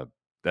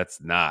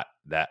that's not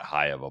that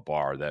high of a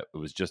bar. That it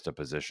was just a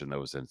position that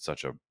was in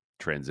such a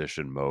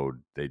transition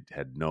mode. They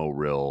had no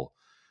real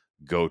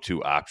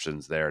go-to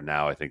options there.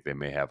 Now I think they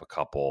may have a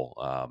couple.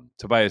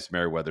 Tobias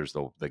Merriweather's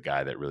the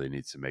guy that really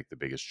needs to make the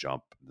biggest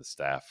jump. The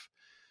staff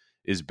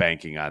is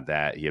banking on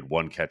that. He had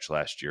 1 catch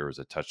last year. It was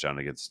a touchdown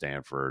against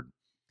Stanford.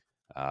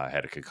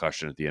 Had a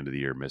concussion at the end of the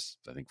year, missed,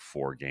 I think,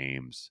 4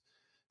 games.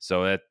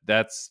 So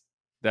that's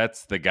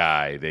the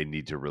guy they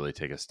need to really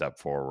take a step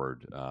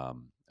forward.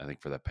 I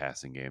think for that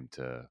passing game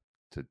to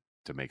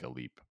make a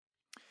leap.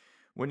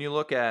 When you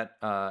look at,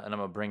 and I'm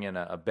going to bring in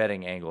a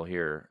betting angle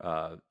here,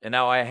 and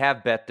now I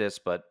have bet this,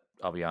 but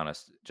I'll be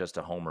honest, just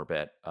a homer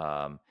bet,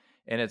 and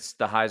it's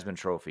the Heisman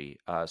Trophy.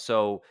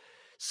 So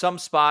some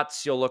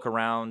spots you'll look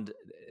around,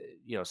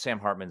 Sam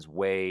Hartman's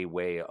way,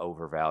 way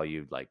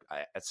overvalued.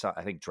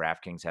 I think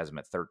DraftKings has him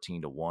at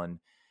 13-1.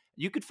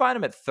 You could find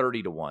him at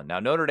 30-1. Now,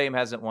 Notre Dame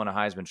hasn't won a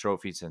Heisman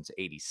Trophy since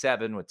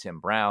 '87 with Tim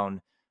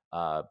Brown.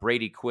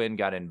 Brady Quinn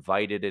got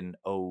invited in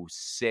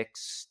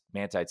 2006.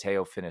 Manti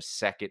Te'o finished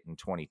second in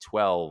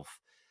 2012.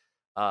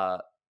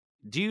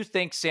 Do you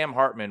think Sam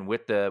Hartman,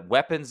 with the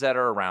weapons that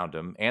are around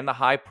him and the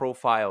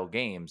high-profile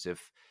games,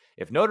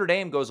 if Notre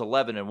Dame goes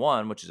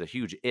 11-1, which is a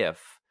huge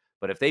if,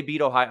 but if they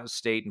beat Ohio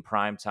State in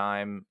prime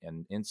time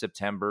and in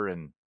September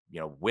and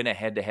win a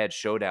head-to-head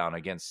showdown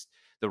against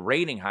the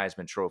reigning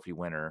Heisman Trophy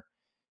winner,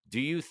 do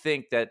you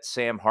think that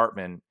Sam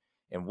Hartman,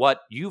 and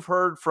what you've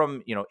heard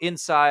from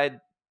inside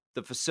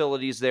the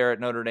facilities there at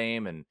Notre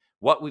Dame and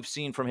what we've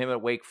seen from him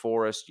at Wake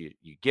Forest, you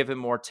give him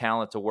more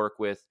talent to work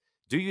with,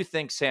 do you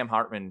think Sam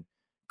Hartman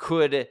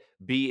could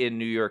be in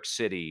New York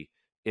City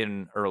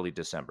in early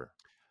December?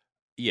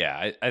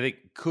 Yeah, I think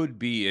could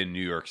be in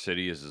New York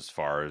City is as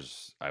far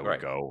as I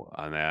would go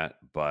on that.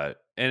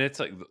 And it's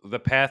like the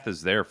path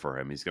is there for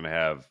him. He's going to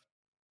have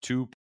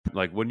 2,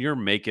 when you're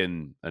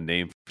making a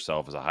name for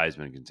yourself as a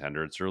Heisman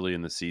contender, it's early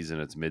in the season,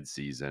 it's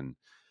mid-season.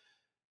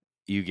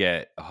 You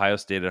get Ohio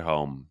State at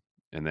home,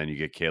 and then you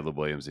get Caleb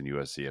Williams and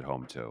USC at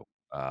home too.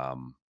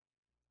 I'm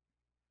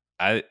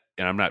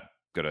not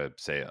going to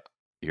say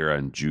here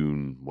on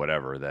June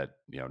whatever that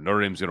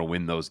Notre Dame's going to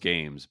win those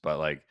games,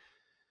 but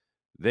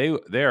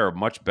they are a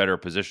much better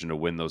position to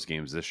win those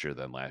games this year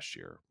than last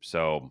year.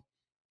 So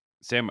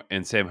Sam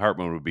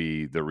Hartman would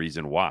be the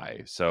reason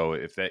why. So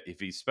if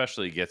he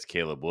especially gets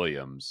Caleb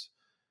Williams,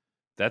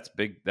 that's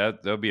big.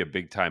 That'll be a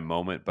big time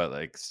moment. But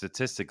like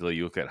statistically,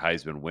 you look at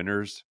Heisman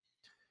winners,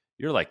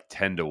 you're like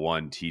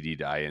 10-1 TD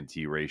to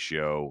INT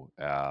ratio.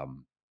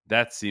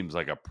 That seems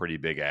like a pretty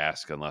big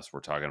ask unless we're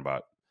talking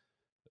about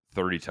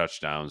 30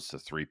 touchdowns to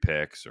 3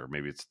 picks, or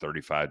maybe it's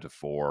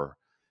 35-4.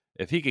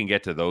 If he can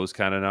get to those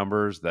kind of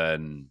numbers,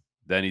 then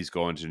he's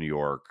going to New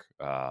York.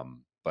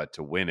 But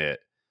to win it,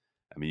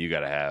 I mean, you got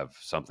to have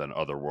something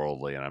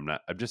otherworldly, and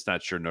I'm just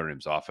not sure Notre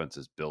Dame's offense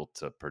is built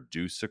to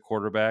produce a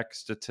quarterback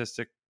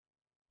statistic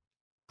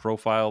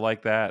profile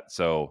like that.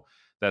 So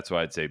that's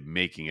why I'd say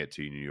making it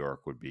to New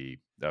York would be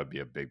a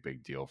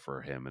big deal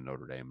for him and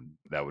Notre Dame.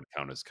 That would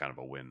count as kind of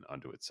a win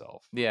unto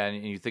itself. Yeah,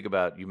 and you think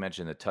about, you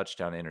mentioned the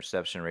touchdown to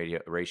interception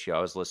ratio.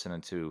 I was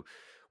listening to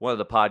one of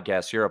the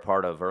podcasts you're a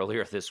part of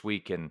earlier this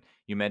week, and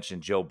you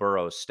mentioned Joe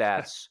Burrow's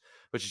stats,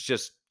 which is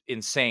just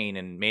insane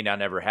and may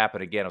not ever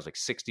happen again. It was like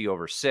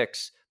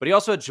 60/6, but he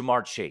also had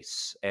Jamar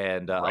Chase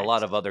and a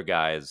lot of other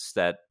guys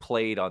that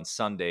played on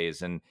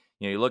Sundays. And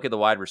you look at the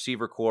wide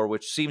receiver core,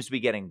 which seems to be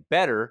getting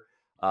better,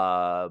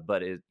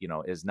 but it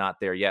is not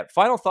there yet.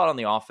 Final thought on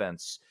the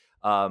offense: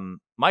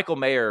 Michael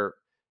Mayer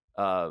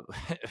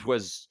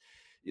was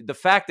the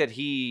fact that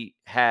he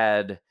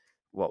had,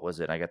 what was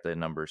it? I got the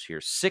numbers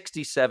here: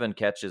 67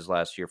 catches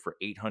last year for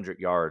 800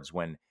 yards.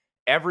 When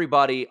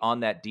everybody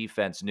on that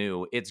defense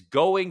knew it's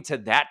going to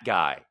that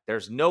guy.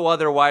 There's no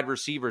other wide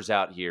receivers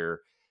out here,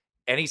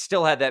 and he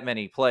still had that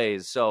many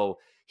plays. So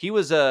he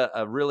was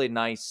a really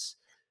nice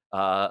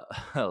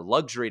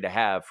luxury to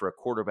have for a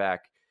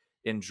quarterback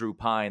in Drew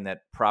Pine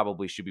that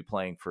probably should be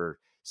playing for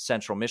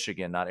Central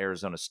Michigan, not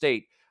Arizona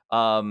State.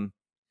 Do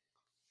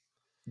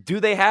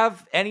they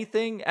have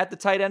anything at the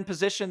tight end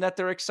position that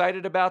they're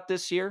excited about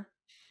this year?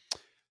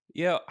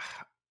 Yeah,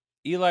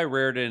 Eli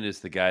Raridon is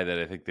the guy that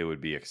I think they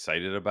would be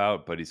excited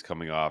about, but he's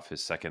coming off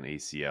his second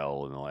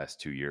ACL in the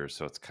last 2 years,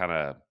 so it's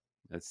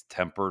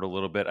tempered a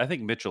little bit. I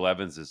think Mitchell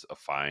Evans is a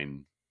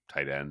fine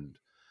tight end,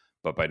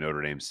 but by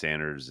Notre Dame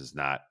standards is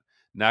not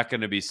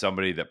going to be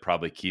somebody that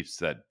probably keeps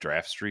that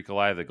draft streak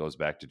alive that goes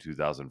back to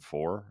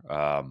 2004.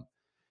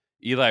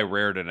 Eli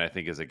Raridon, I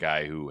think, is a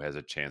guy who has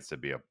a chance to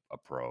be a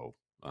pro.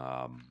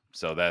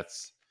 So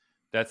that's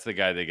the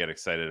guy they get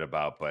excited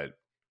about, but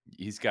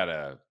he's got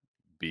to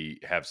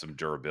have some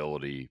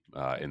durability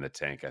in the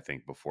tank, I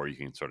think, before you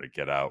can sort of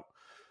get out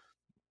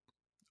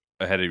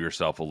ahead of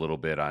yourself a little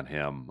bit on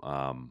him.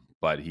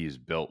 But he's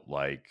built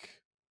like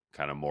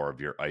kind of more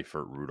of your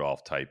Eifert,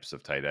 Rudolph types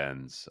of tight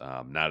ends,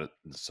 not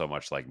so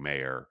much like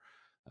Mayer,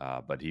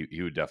 but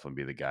he would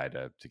definitely be the guy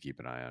to keep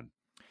an eye on.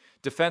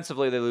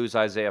 Defensively, they lose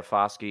Isaiah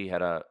Foskey,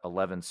 had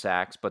 11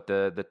 sacks, but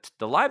the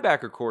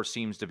linebacker core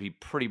seems to be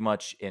pretty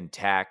much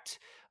intact.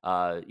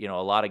 A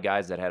lot of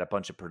guys that had a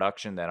bunch of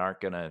production that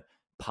aren't going to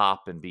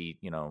pop and be,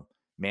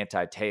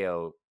 Manti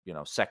Te'o,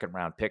 second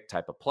round pick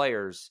type of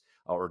players,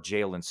 or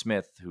Jalen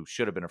Smith, who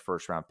should have been a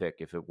first round pick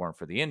if it weren't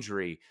for the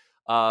injury.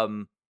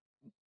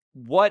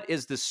 What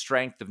is the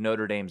strength of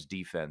Notre Dame's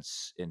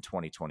defense in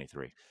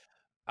 2023?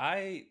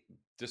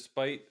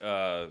 Despite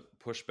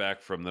pushback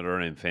from the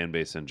Notre Dame fan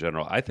base in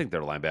general, I think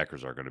their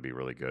linebackers are going to be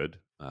really good.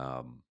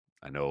 I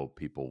know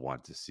people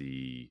wanted to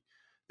see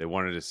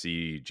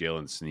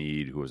Jalen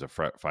Sneed, who was a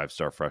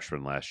 5-star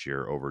freshman last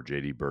year, over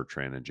J.D.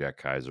 Bertrand and Jack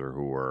Kaiser,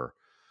 who were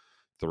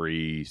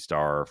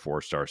 3-star,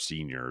 4-star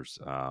seniors.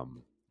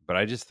 But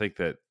I just think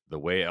that the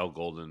way Al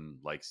Golden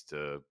likes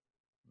to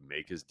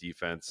make his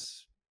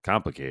defense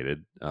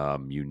complicated,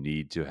 you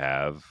need to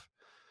have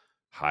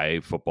high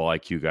football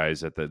IQ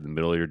guys at the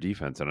middle of your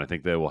defense. And I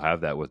think they will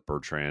have that with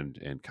Bertrand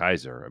and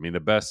Kaiser. I mean, the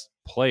best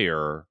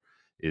player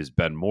is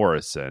Ben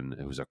Morrison,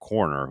 who's a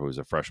corner, who was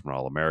a freshman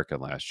All-American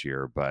last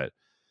year. But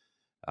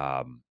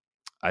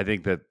I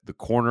think that the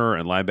corner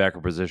and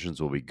linebacker positions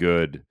will be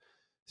good.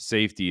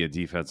 Safety and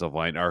defensive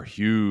line are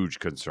huge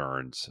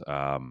concerns.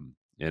 And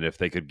if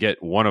they could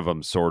get one of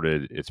them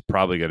sorted, it's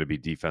probably going to be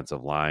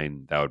defensive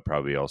line. That would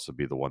probably also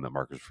be the one that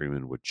Marcus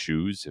Freeman would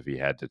choose if he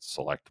had to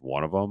select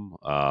one of them.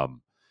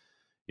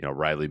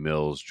 Riley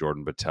Mills,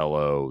 Jordan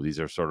Botello, these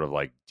are sort of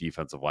like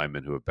defensive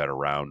linemen who have been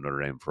around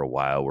Notre Dame for a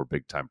while, were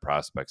big-time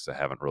prospects that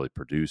haven't really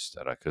produced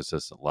at a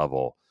consistent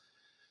level.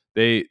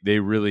 They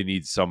really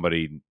need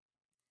somebody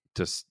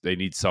they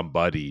need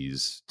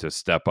somebodies to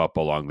step up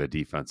along the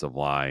defensive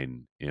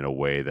line in a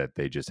way that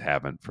they just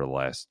haven't for the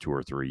last 2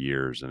 or 3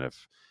 years. And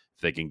if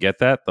they can get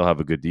that, they'll have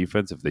a good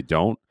defense. If they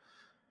don't,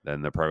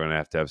 then they're probably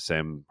going to have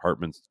Sam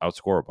Hartman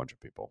outscore a bunch of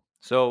people.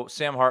 So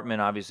Sam Hartman,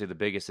 obviously the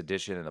biggest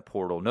addition in the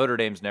portal. Notre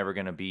Dame's never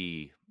going to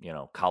be,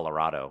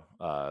 Colorado,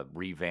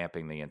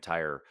 revamping the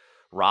entire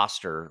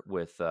roster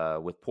with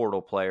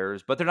portal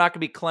players, but they're not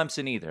going to be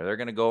Clemson either. They're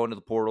going to go into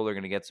the portal. They're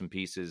going to get some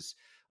pieces,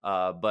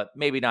 but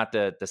maybe not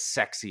the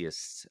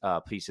sexiest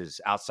pieces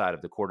outside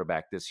of the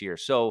quarterback this year.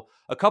 So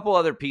a couple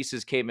other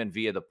pieces came in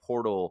via the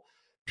portal.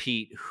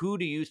 Pete, who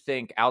do you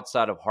think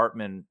outside of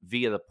Hartman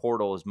via the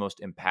portal is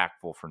most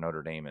impactful for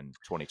Notre Dame in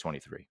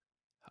 2023?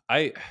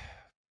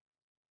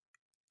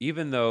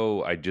 Even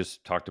though I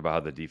just talked about how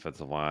the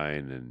defensive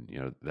line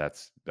and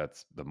that's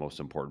the most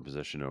important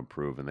position to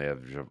improve, and they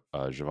have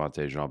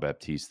Javonte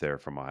Jean-Baptiste there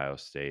from Ohio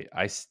State.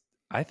 I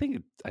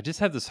think I just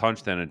have this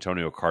hunch that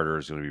Antonio Carter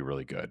is going to be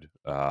really good.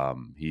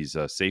 He's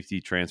a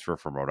safety transfer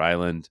from Rhode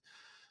Island,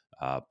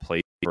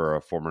 played for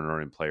a former Notre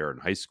Dame player in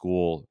high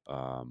school,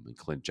 and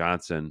Clint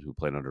Johnson, who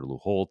played under Lou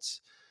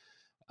Holtz.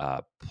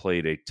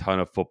 Played a ton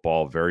of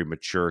football, very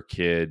mature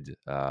kid.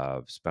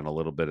 Spent a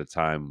little bit of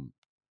time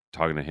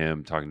talking to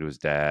him, talking to his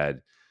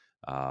dad.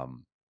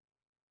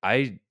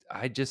 I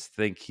just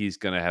think he's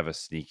going to have a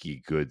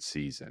sneaky good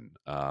season.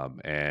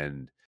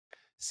 And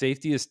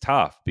safety is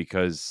tough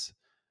because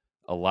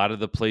a lot of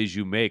the plays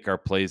you make are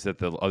plays that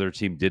the other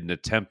team didn't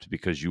attempt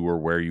because you were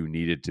where you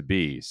needed to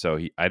be. So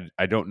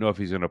I don't know if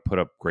he's going to put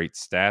up great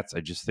stats.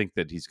 I just think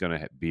that he's going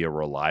to be a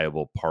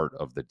reliable part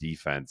of the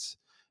defense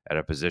at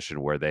a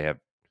position where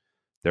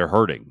they're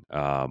hurting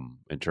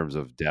in terms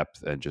of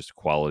depth and just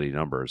quality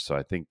numbers. So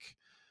I think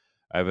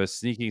I have a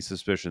sneaking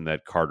suspicion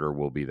that Carter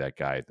will be that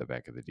guy at the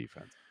back of the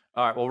defense.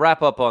 All right, we'll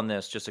wrap up on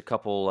this. Just a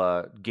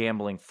couple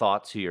gambling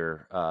thoughts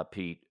here,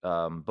 Pete.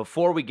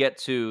 Before we get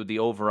to the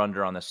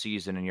over-under on the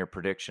season and your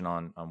prediction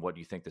on what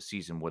you think the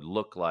season would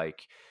look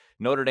like,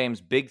 Notre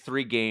Dame's big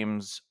 3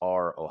 games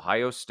are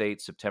Ohio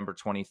State, September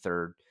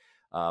 23rd.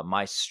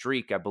 My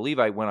streak, I believe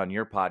I went on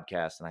your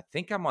podcast, and I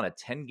think I'm on a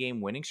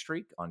 10-game winning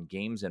streak on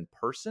games in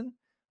person.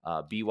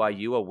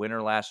 BYU, a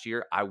winner last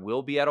year. I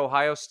will be at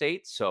Ohio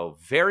State, so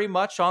very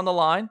much on the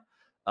line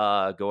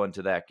going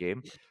to that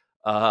game.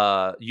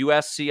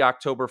 USC,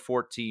 October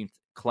 14th,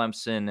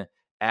 Clemson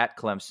at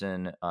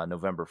Clemson,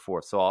 November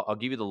 4th. So I'll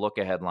give you the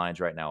look-ahead lines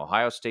right now.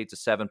 Ohio State's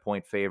a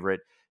 7-point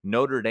favorite.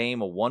 Notre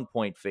Dame, a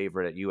 1-point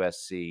favorite at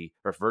USC,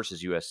 or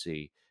versus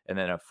USC, and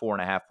then a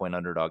 4.5-point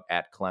underdog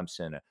at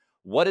Clemson.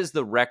 What is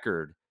the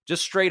record,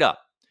 just straight up,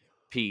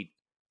 Pete,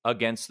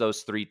 against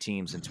those 3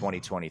 teams in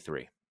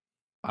 2023?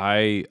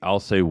 I'll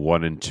say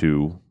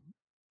 1-2,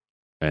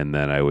 and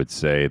then I would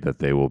say that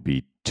they will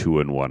be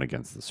 2-1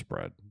 against the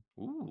spread.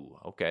 Ooh,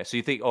 okay. So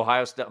you think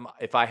Ohio State?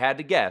 If I had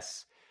to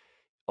guess,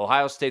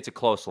 Ohio State's a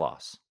close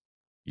loss.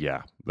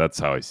 Yeah, that's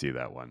how I see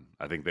that one.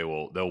 I think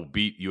they'll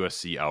beat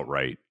USC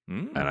outright,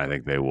 and I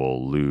think they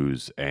will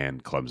lose,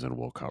 and Clemson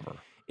will cover.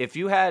 If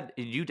you had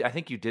I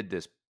think you did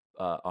this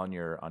on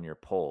your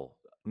poll.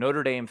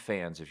 Notre Dame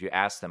fans, if you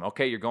ask them,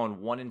 okay, you're going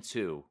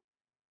 1-2.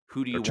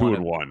 Who do you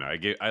want?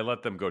 2-1. I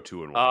let them go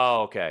 2-1.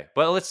 Oh, okay.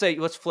 But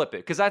let's flip it,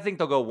 because I think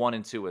they'll go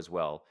 1-2 as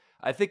well.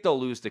 I think they'll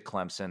lose to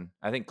Clemson.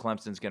 I think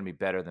Clemson's going to be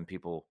better than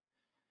people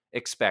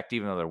expect,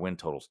 even though their win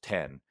total's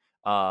 10.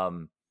 I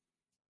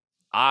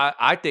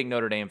think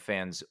Notre Dame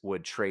fans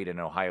would trade an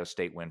Ohio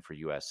State win for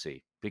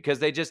USC,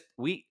 because as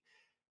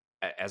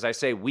I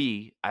say,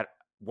 when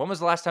was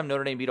the last time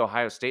Notre Dame beat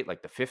Ohio State?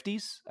 Like the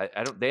 50s?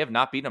 They have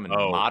not beaten them in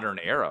the modern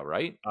era,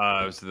 right?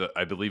 I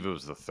believe it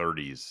was the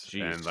 30s.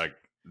 Jeez. And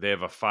they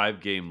have a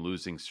 5-game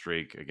losing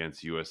streak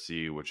against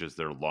USC, which is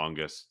their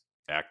longest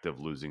active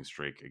losing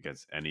streak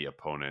against any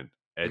opponent.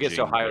 Against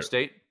Ohio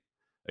State?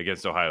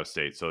 Against Ohio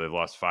State. So they've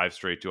lost 5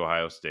 straight to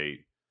Ohio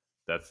State.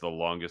 That's the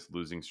longest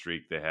losing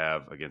streak they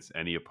have against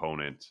any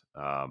opponent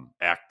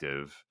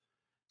active.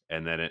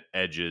 And then it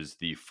edges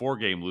the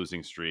 4-game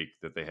losing streak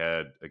that they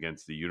had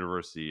against the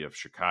University of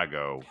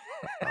Chicago,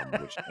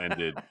 which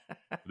ended.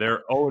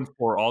 They're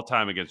 0-4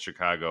 all-time against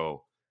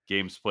Chicago.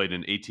 Games played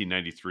in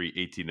 1893,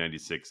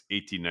 1896,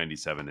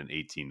 1897, and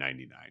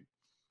 1899.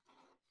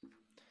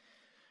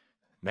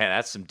 Man,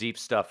 that's some deep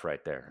stuff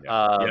right there.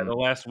 Yeah, the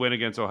last win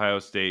against Ohio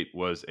State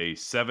was a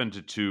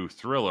 7-2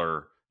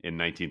 thriller in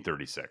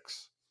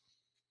 1936.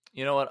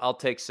 You know what? I'll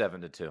take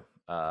 7-2.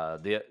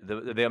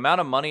 The amount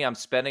of money I'm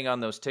spending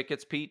on those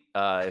tickets, Pete,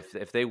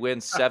 if they win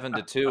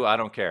 7-2, I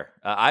don't care.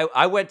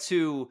 I went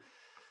to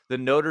the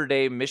Notre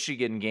Dame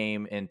Michigan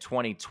game in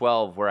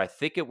 2012, where I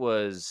think it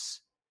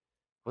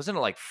wasn't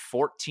it like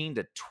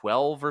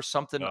 14-12 or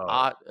something?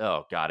 Odd?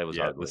 Oh God, it was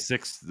ugly.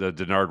 The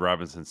Denard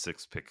Robinson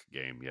 6-pick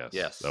game.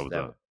 Yes,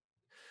 that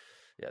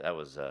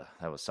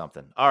was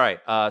something. All right,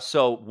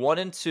 so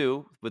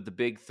 1-2 with the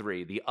big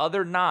 3. The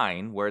other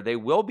 9, where they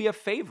will be a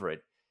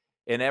favorite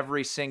in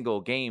every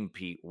single game,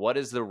 Pete. What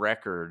is the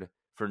record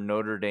for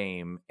Notre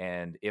Dame?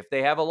 And if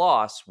they have a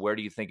loss, where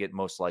do you think it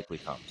most likely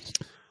comes?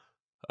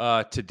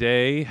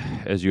 Today,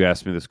 as you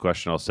asked me this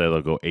question, I'll say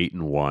they'll go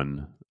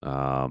 8-1.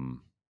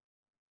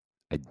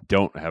 I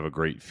don't have a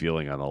great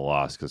feeling on the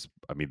loss because,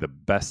 the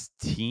best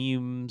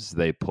teams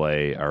they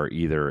play are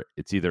either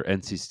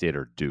NC State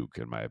or Duke,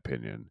 in my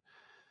opinion.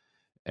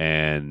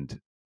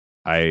 And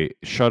I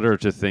shudder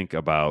to think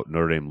about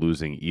Notre Dame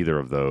losing either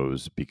of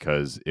those,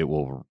 because it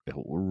will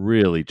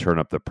really turn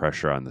up the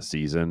pressure on the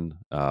season.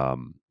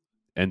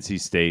 NC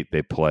State,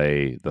 they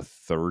play the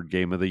 3rd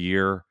game of the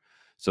year.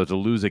 So to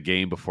lose a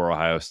game before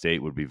Ohio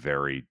State would be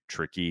very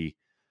tricky.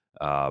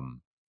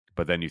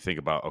 But then you think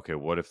about, okay,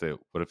 what if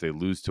they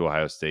lose to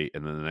Ohio State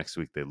and then the next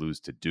week they lose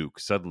to Duke?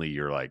 Suddenly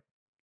you're like,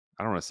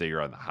 I don't want to say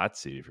you're on the hot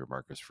seat if you're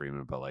Marcus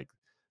Freeman, but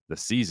the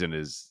season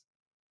is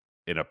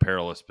in a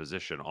perilous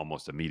position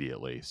almost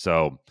immediately.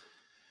 So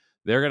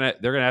they're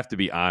gonna have to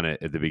be on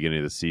it at the beginning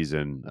of the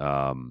season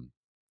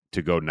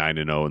to go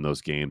 9-0 in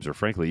those games, or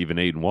frankly even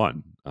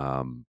 8-1.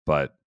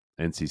 But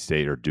NC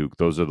State or Duke,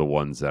 those are the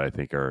ones that I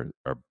think are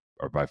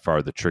by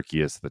far the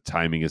trickiest. The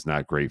timing is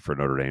not great for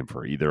Notre Dame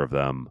for either of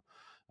them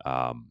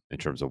in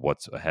terms of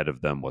what's ahead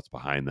of them, what's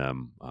behind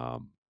them.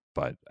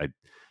 But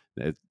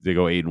they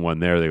go 8-1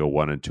 there, they go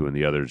 1-2 in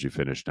the others. You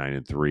finish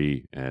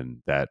 9-3,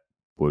 and that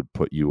would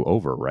put you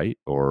over, right?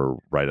 Or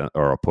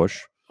or a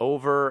push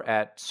over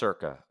at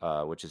Circa,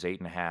 which is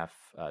 8.5.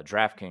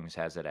 DraftKings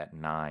has it at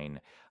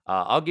 9.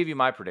 I'll give you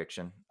my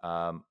prediction.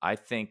 I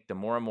think the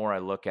more and more I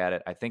look at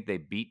it, I think they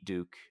beat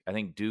Duke. I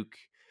think Duke,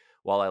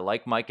 while I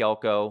like Mike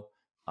Elko,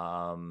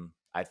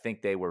 I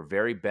think they were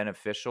very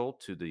beneficial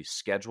to the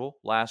schedule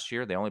last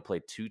year. They only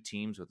played 2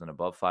 teams with an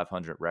above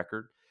 500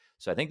 record.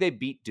 So I think they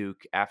beat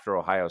Duke after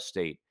Ohio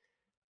State.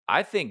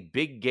 I think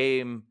big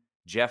game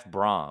Jeff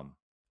Brom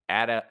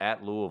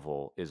at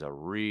Louisville is a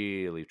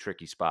really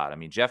tricky spot. I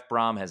mean, Jeff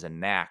Brom has a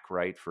knack,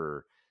 right,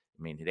 for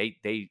I mean,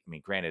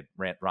 granted,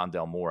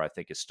 Rondell Moore, I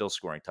think, is still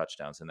scoring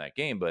touchdowns in that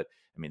game, but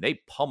I mean, they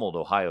pummeled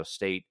Ohio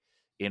State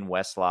in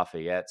West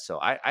Lafayette. So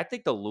I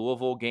think the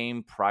Louisville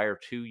game prior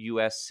to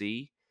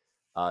USC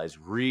is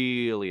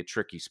really a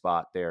tricky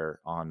spot there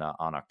on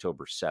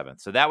October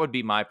 7th. So that would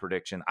be my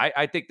prediction.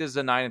 I think this is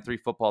a 9-3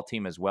 football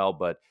team as well,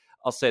 but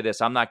I'll say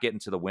this: I'm not getting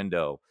to the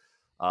window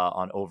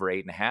on over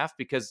 8.5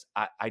 because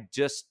I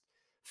just,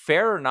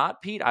 fair or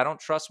not, Pete, I don't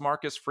trust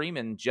Marcus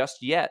Freeman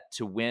just yet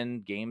to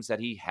win games that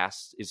he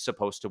is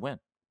supposed to win.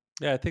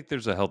 Yeah, I think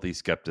there's a healthy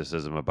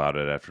skepticism about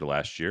it after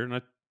last year,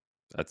 and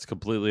that's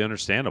completely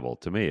understandable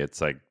to me.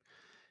 It's like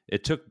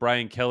it took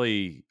Brian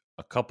Kelly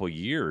a couple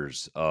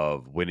years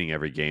of winning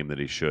every game that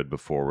he should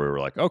before we were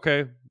like,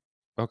 okay,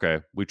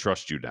 we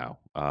trust you now.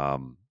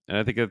 And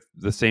I think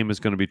the same is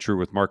going to be true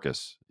with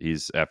Marcus.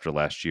 He's after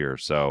last year,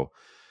 so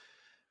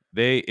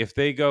if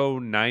they go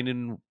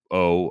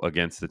 9-0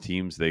 against the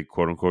teams they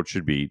quote unquote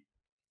should beat,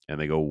 and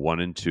they go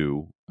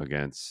 1-2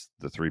 against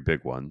the 3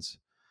 big ones,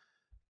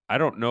 I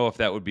don't know if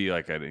that would be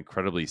like an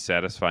incredibly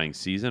satisfying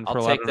season for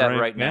a lot of that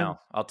right now.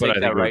 I'll take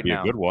that right now. But I think it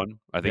would be a good one.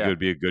 I think it would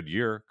be a good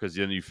year because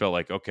then you felt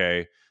like,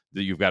 okay,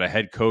 that you've got a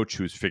head coach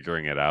who's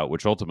figuring it out,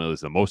 which ultimately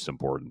is the most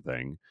important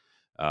thing.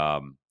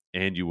 And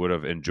you would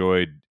have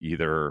enjoyed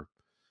either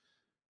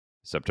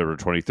September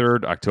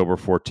 23rd, October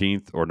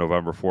 14th, or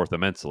November 4th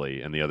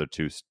immensely, and the other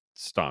 2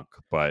 stunk.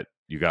 But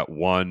you got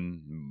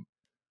one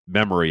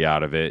memory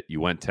out of it.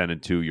 You went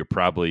 10-2. You're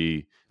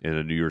probably in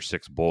a New Year's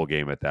Six bowl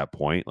game at that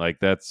point. Like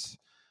that's,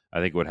 I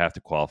think, would have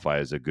to qualify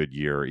as a good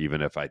year.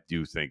 Even if I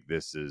do think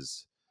this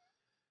is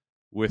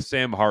with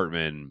Sam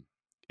Hartman,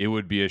 it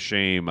would be a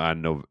shame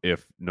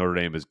if Notre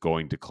Dame is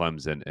going to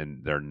Clemson and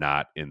they're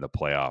not in the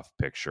playoff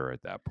picture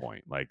at that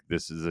point. Like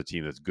this is a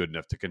team that's good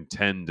enough to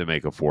contend to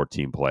make a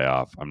 14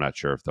 playoff. I'm not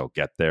sure if they'll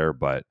get there,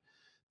 but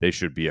they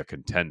should be a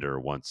contender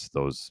once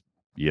those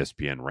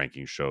ESPN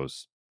ranking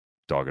shows,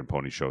 dog and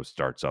pony show,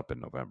 starts up in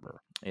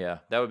November. Yeah,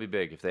 that would be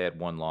big if they had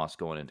one loss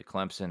going into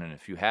Clemson. And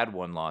if you had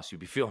one loss,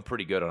 you'd be feeling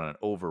pretty good on an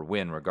over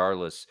win,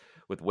 regardless,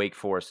 with Wake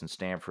Forest and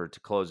Stanford to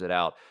close it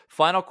out.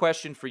 Final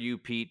question for you,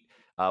 Pete.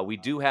 We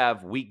do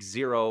have week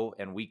 0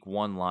 and week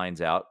 1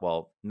 lines out.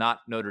 Well,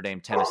 not Notre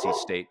Dame, Tennessee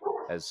State,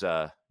 as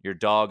your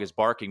dog is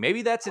barking.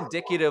 Maybe that's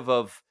indicative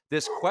of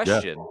this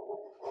question. Yeah.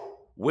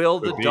 Will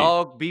the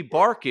dog be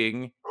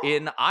barking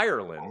in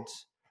Ireland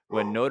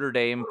when Notre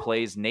Dame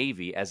plays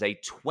Navy as a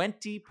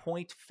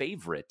 20-point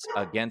favorite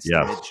against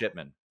the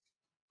Midshipmen?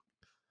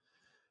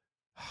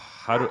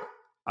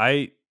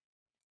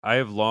 I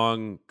have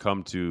long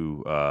come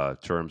to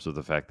terms with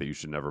the fact that you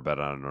should never bet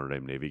on a Notre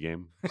Dame Navy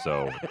game.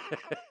 So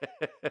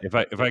if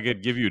I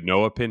could give you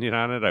no opinion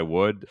on it, I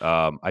would.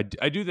 I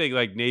do think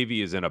like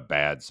Navy is in a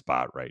bad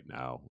spot right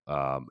now,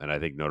 and I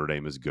think Notre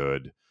Dame is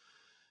good.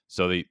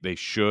 So they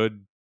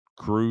should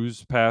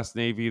cruise past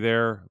Navy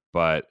there.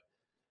 But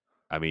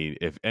I mean,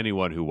 if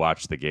anyone who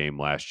watched the game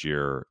last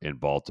year in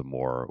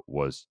Baltimore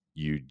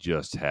you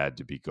just had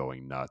to be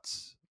going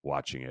nuts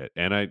watching it.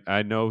 And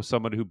I know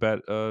someone who bet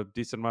a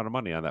decent amount of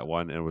money on that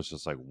one and was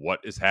just like,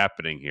 what is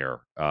happening here?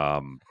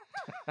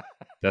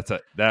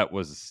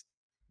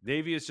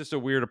 Navy is just a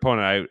weird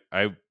opponent.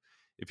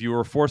 If you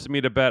were forcing me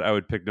to bet, I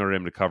would pick Notre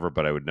Dame to cover,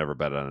 but I would never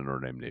bet on a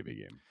Notre Dame Navy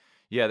game.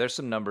 Yeah, there's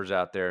some numbers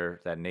out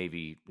there that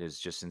Navy is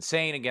just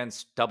insane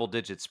against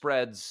double-digit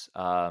spreads.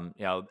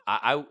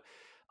 I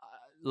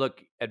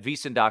look at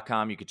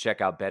vsin.com. You could check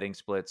out betting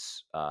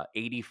splits.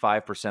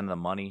 85% of the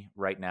money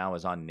right now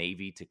is on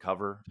Navy to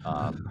cover,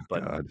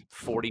 but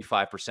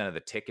 45% of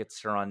the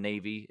tickets are on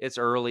Navy. It's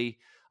early.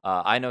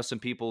 I know some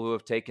people who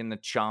have taken the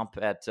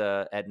chomp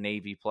at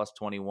Navy plus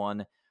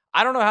 21.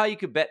 I don't know how you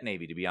could bet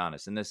Navy, to be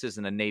honest. And this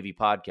isn't a Navy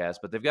podcast,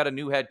 but they've got a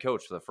new head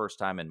coach for the first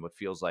time in what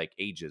feels like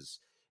ages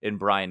in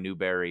Brian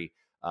Newberry.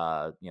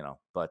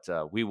 But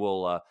we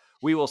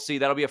will see.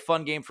 That'll be a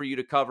fun game for you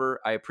to cover.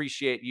 I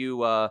appreciate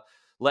you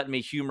letting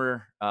me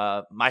humor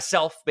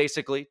myself,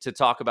 basically, to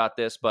talk about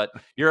this. But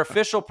your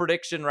official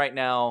prediction right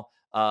now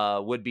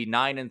would be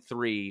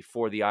 9-3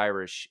 for the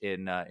Irish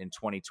in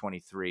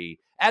 2023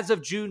 as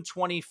of June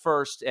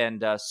 21st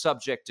and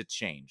subject to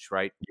change,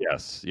 right?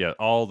 Yes. Yeah.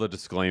 All the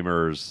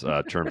disclaimers,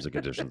 terms and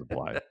conditions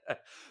apply.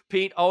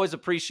 Pete, always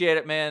appreciate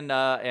it, man.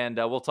 And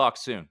we'll talk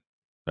soon.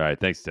 All right.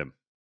 Thanks, Tim.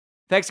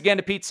 Thanks again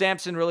to Pete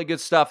Sampson. Really good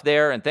stuff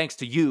there. And thanks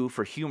to you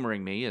for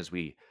humoring me as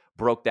we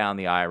broke down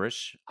the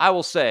Irish. I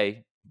will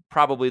say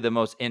probably the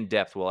most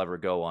in-depth we'll ever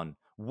go on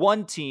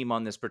one team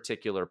on this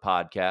particular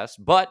podcast,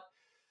 but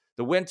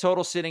the win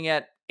total sitting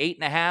at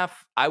 8.5.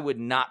 I would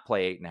not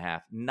play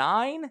 8.5.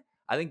 9,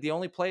 I think the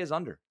only play is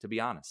under, to be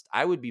honest.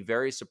 I would be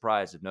very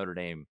surprised if Notre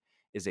Dame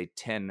is a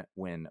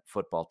 10-win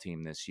football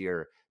team this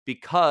year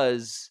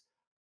because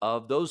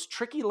of those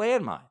tricky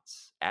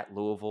landmines at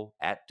Louisville,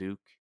 at Duke,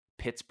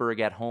 Pittsburgh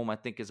at home, I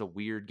think is a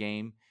weird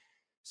game.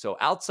 So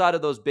outside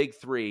of those big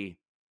three,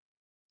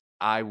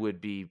 I would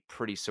be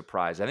pretty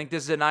surprised. I think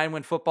this is a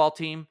 9-win football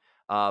team.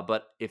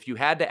 But if you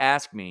had to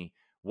ask me,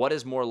 what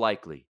is more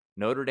likely?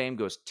 Notre Dame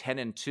goes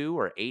 10-2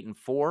 or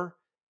 8-4?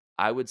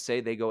 I would say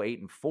they go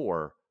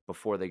 8-4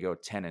 before they go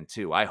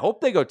 10-2. I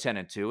hope they go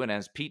 10-2. And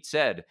as Pete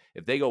said,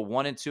 if they go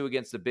 1-2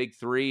 against the big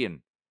three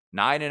and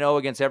 9-0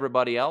 against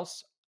everybody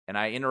else, and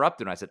I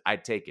interrupted and I said,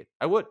 I'd take it.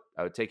 I would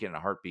take it in a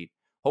heartbeat.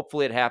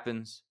 Hopefully it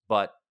happens,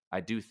 but I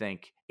do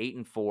think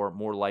 8-4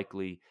 more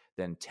likely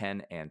than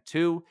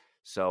 10-2.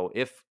 So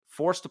if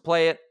forced to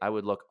play it, I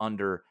would look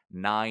under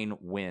 9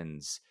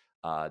 wins.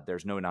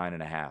 There's no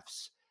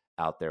 9.5s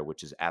out there,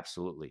 which is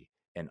absolutely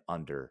an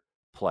under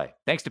play.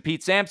 Thanks to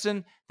Pete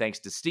Sampson. Thanks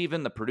to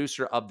Steven, the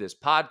producer of this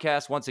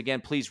podcast. Once again,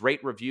 please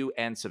rate, review,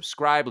 and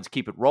subscribe. Let's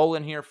keep it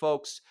rolling here,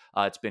 folks.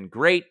 It's been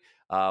great.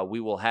 We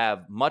will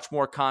have much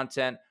more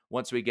content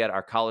once we get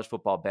our college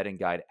football betting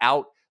guide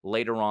out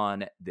later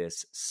on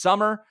this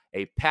summer.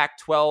 A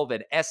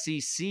Pac-12 and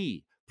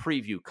SEC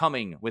preview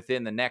coming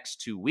within the next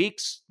 2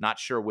 weeks. Not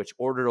sure which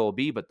order it will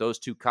be, but those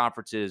two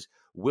conferences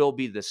will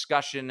be the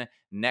discussion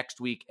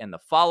next week and the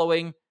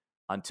following.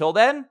 Until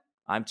then,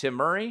 I'm Tim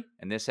Murray,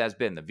 and this has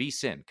been the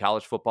VSiN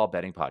College Football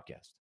Betting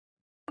Podcast.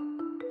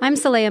 I'm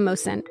Saleha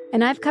Mohsen,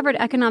 and I've covered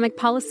economic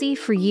policy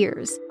for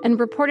years and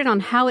reported on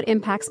how it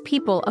impacts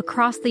people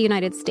across the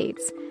United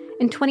States.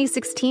 In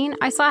 2016,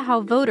 I saw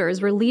how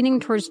voters were leaning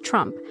towards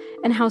Trump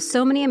and how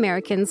so many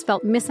Americans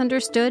felt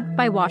misunderstood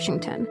by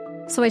Washington.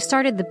 So I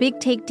started the Big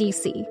Take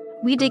DC.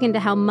 We dig into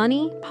how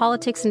money,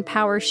 politics, and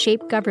power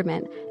shape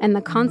government and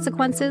the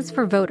consequences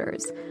for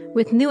voters.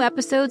 With new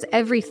episodes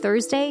every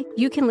Thursday,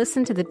 you can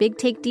listen to the Big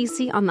Take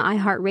DC on the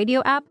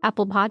iHeartRadio app,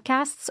 Apple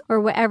Podcasts, or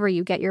wherever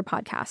you get your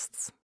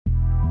podcasts.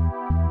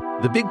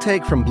 The Big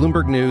Take from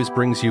Bloomberg News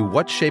brings you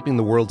what's shaping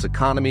the world's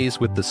economies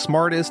with the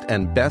smartest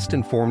and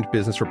best-informed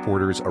business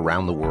reporters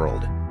around the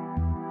world.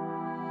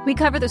 We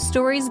cover the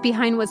stories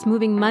behind what's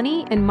moving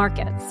money and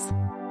markets,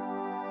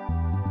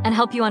 and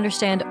help you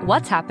understand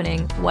what's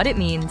happening, what it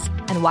means,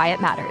 and why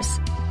it matters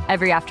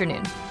every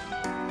afternoon.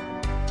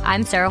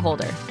 I'm Sarah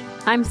Holder.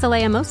 I'm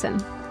Saleha Mohsen.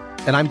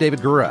 And I'm David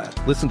Gura.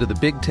 Listen to The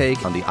Big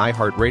Take on the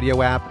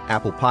iHeartRadio app,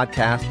 Apple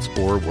Podcasts,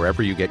 or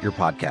wherever you get your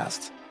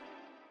podcasts.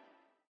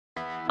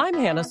 I'm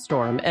Hannah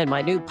Storm, and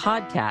my new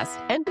podcast,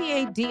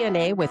 NBA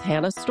DNA with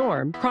Hannah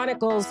Storm,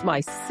 chronicles my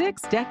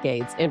 6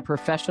 decades in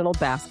professional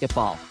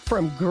basketball.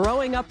 From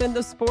growing up in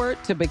the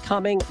sport to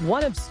becoming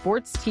one of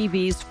sports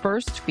TV's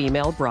first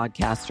female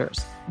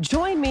broadcasters.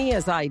 Join me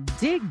as I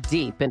dig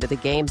deep into the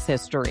game's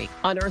history,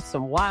 unearth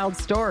some wild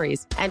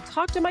stories, and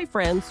talk to my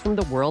friends from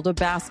the world of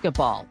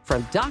basketball,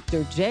 from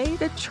Dr. J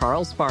to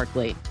Charles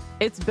Barkley.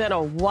 It's been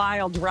a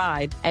wild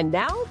ride, and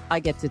now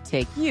I get to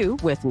take you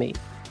with me.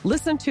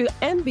 Listen to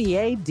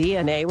NBA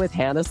DNA with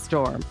Hannah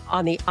Storm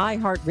on the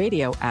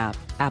iHeartRadio app,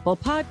 Apple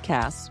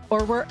Podcasts,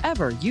 or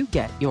wherever you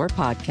get your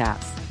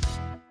podcasts.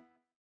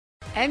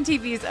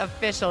 MTV's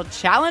official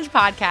Challenge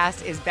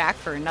podcast is back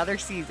for another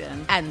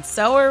season. And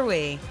so are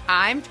we.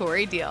 I'm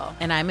Tori Deal.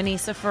 And I'm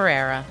Anissa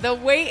Ferreira. The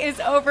wait is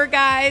over,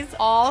 guys.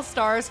 All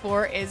Stars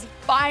 4 is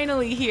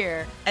finally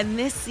here. And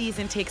this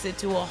season takes it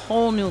to a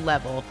whole new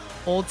level.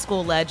 Old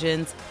school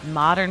legends,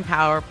 modern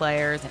power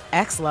players, and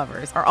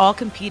ex-lovers are all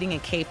competing in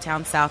Cape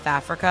Town, South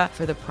Africa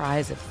for the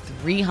prize of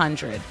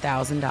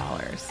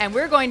 $300,000. And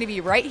we're going to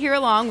be right here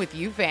along with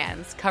you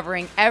fans,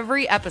 covering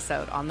every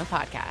episode on the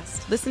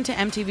podcast. Listen to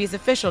MTV's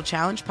official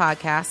Challenge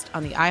podcast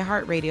on the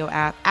iHeartRadio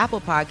app,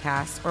 Apple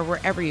Podcasts, or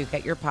wherever you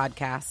get your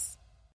podcasts.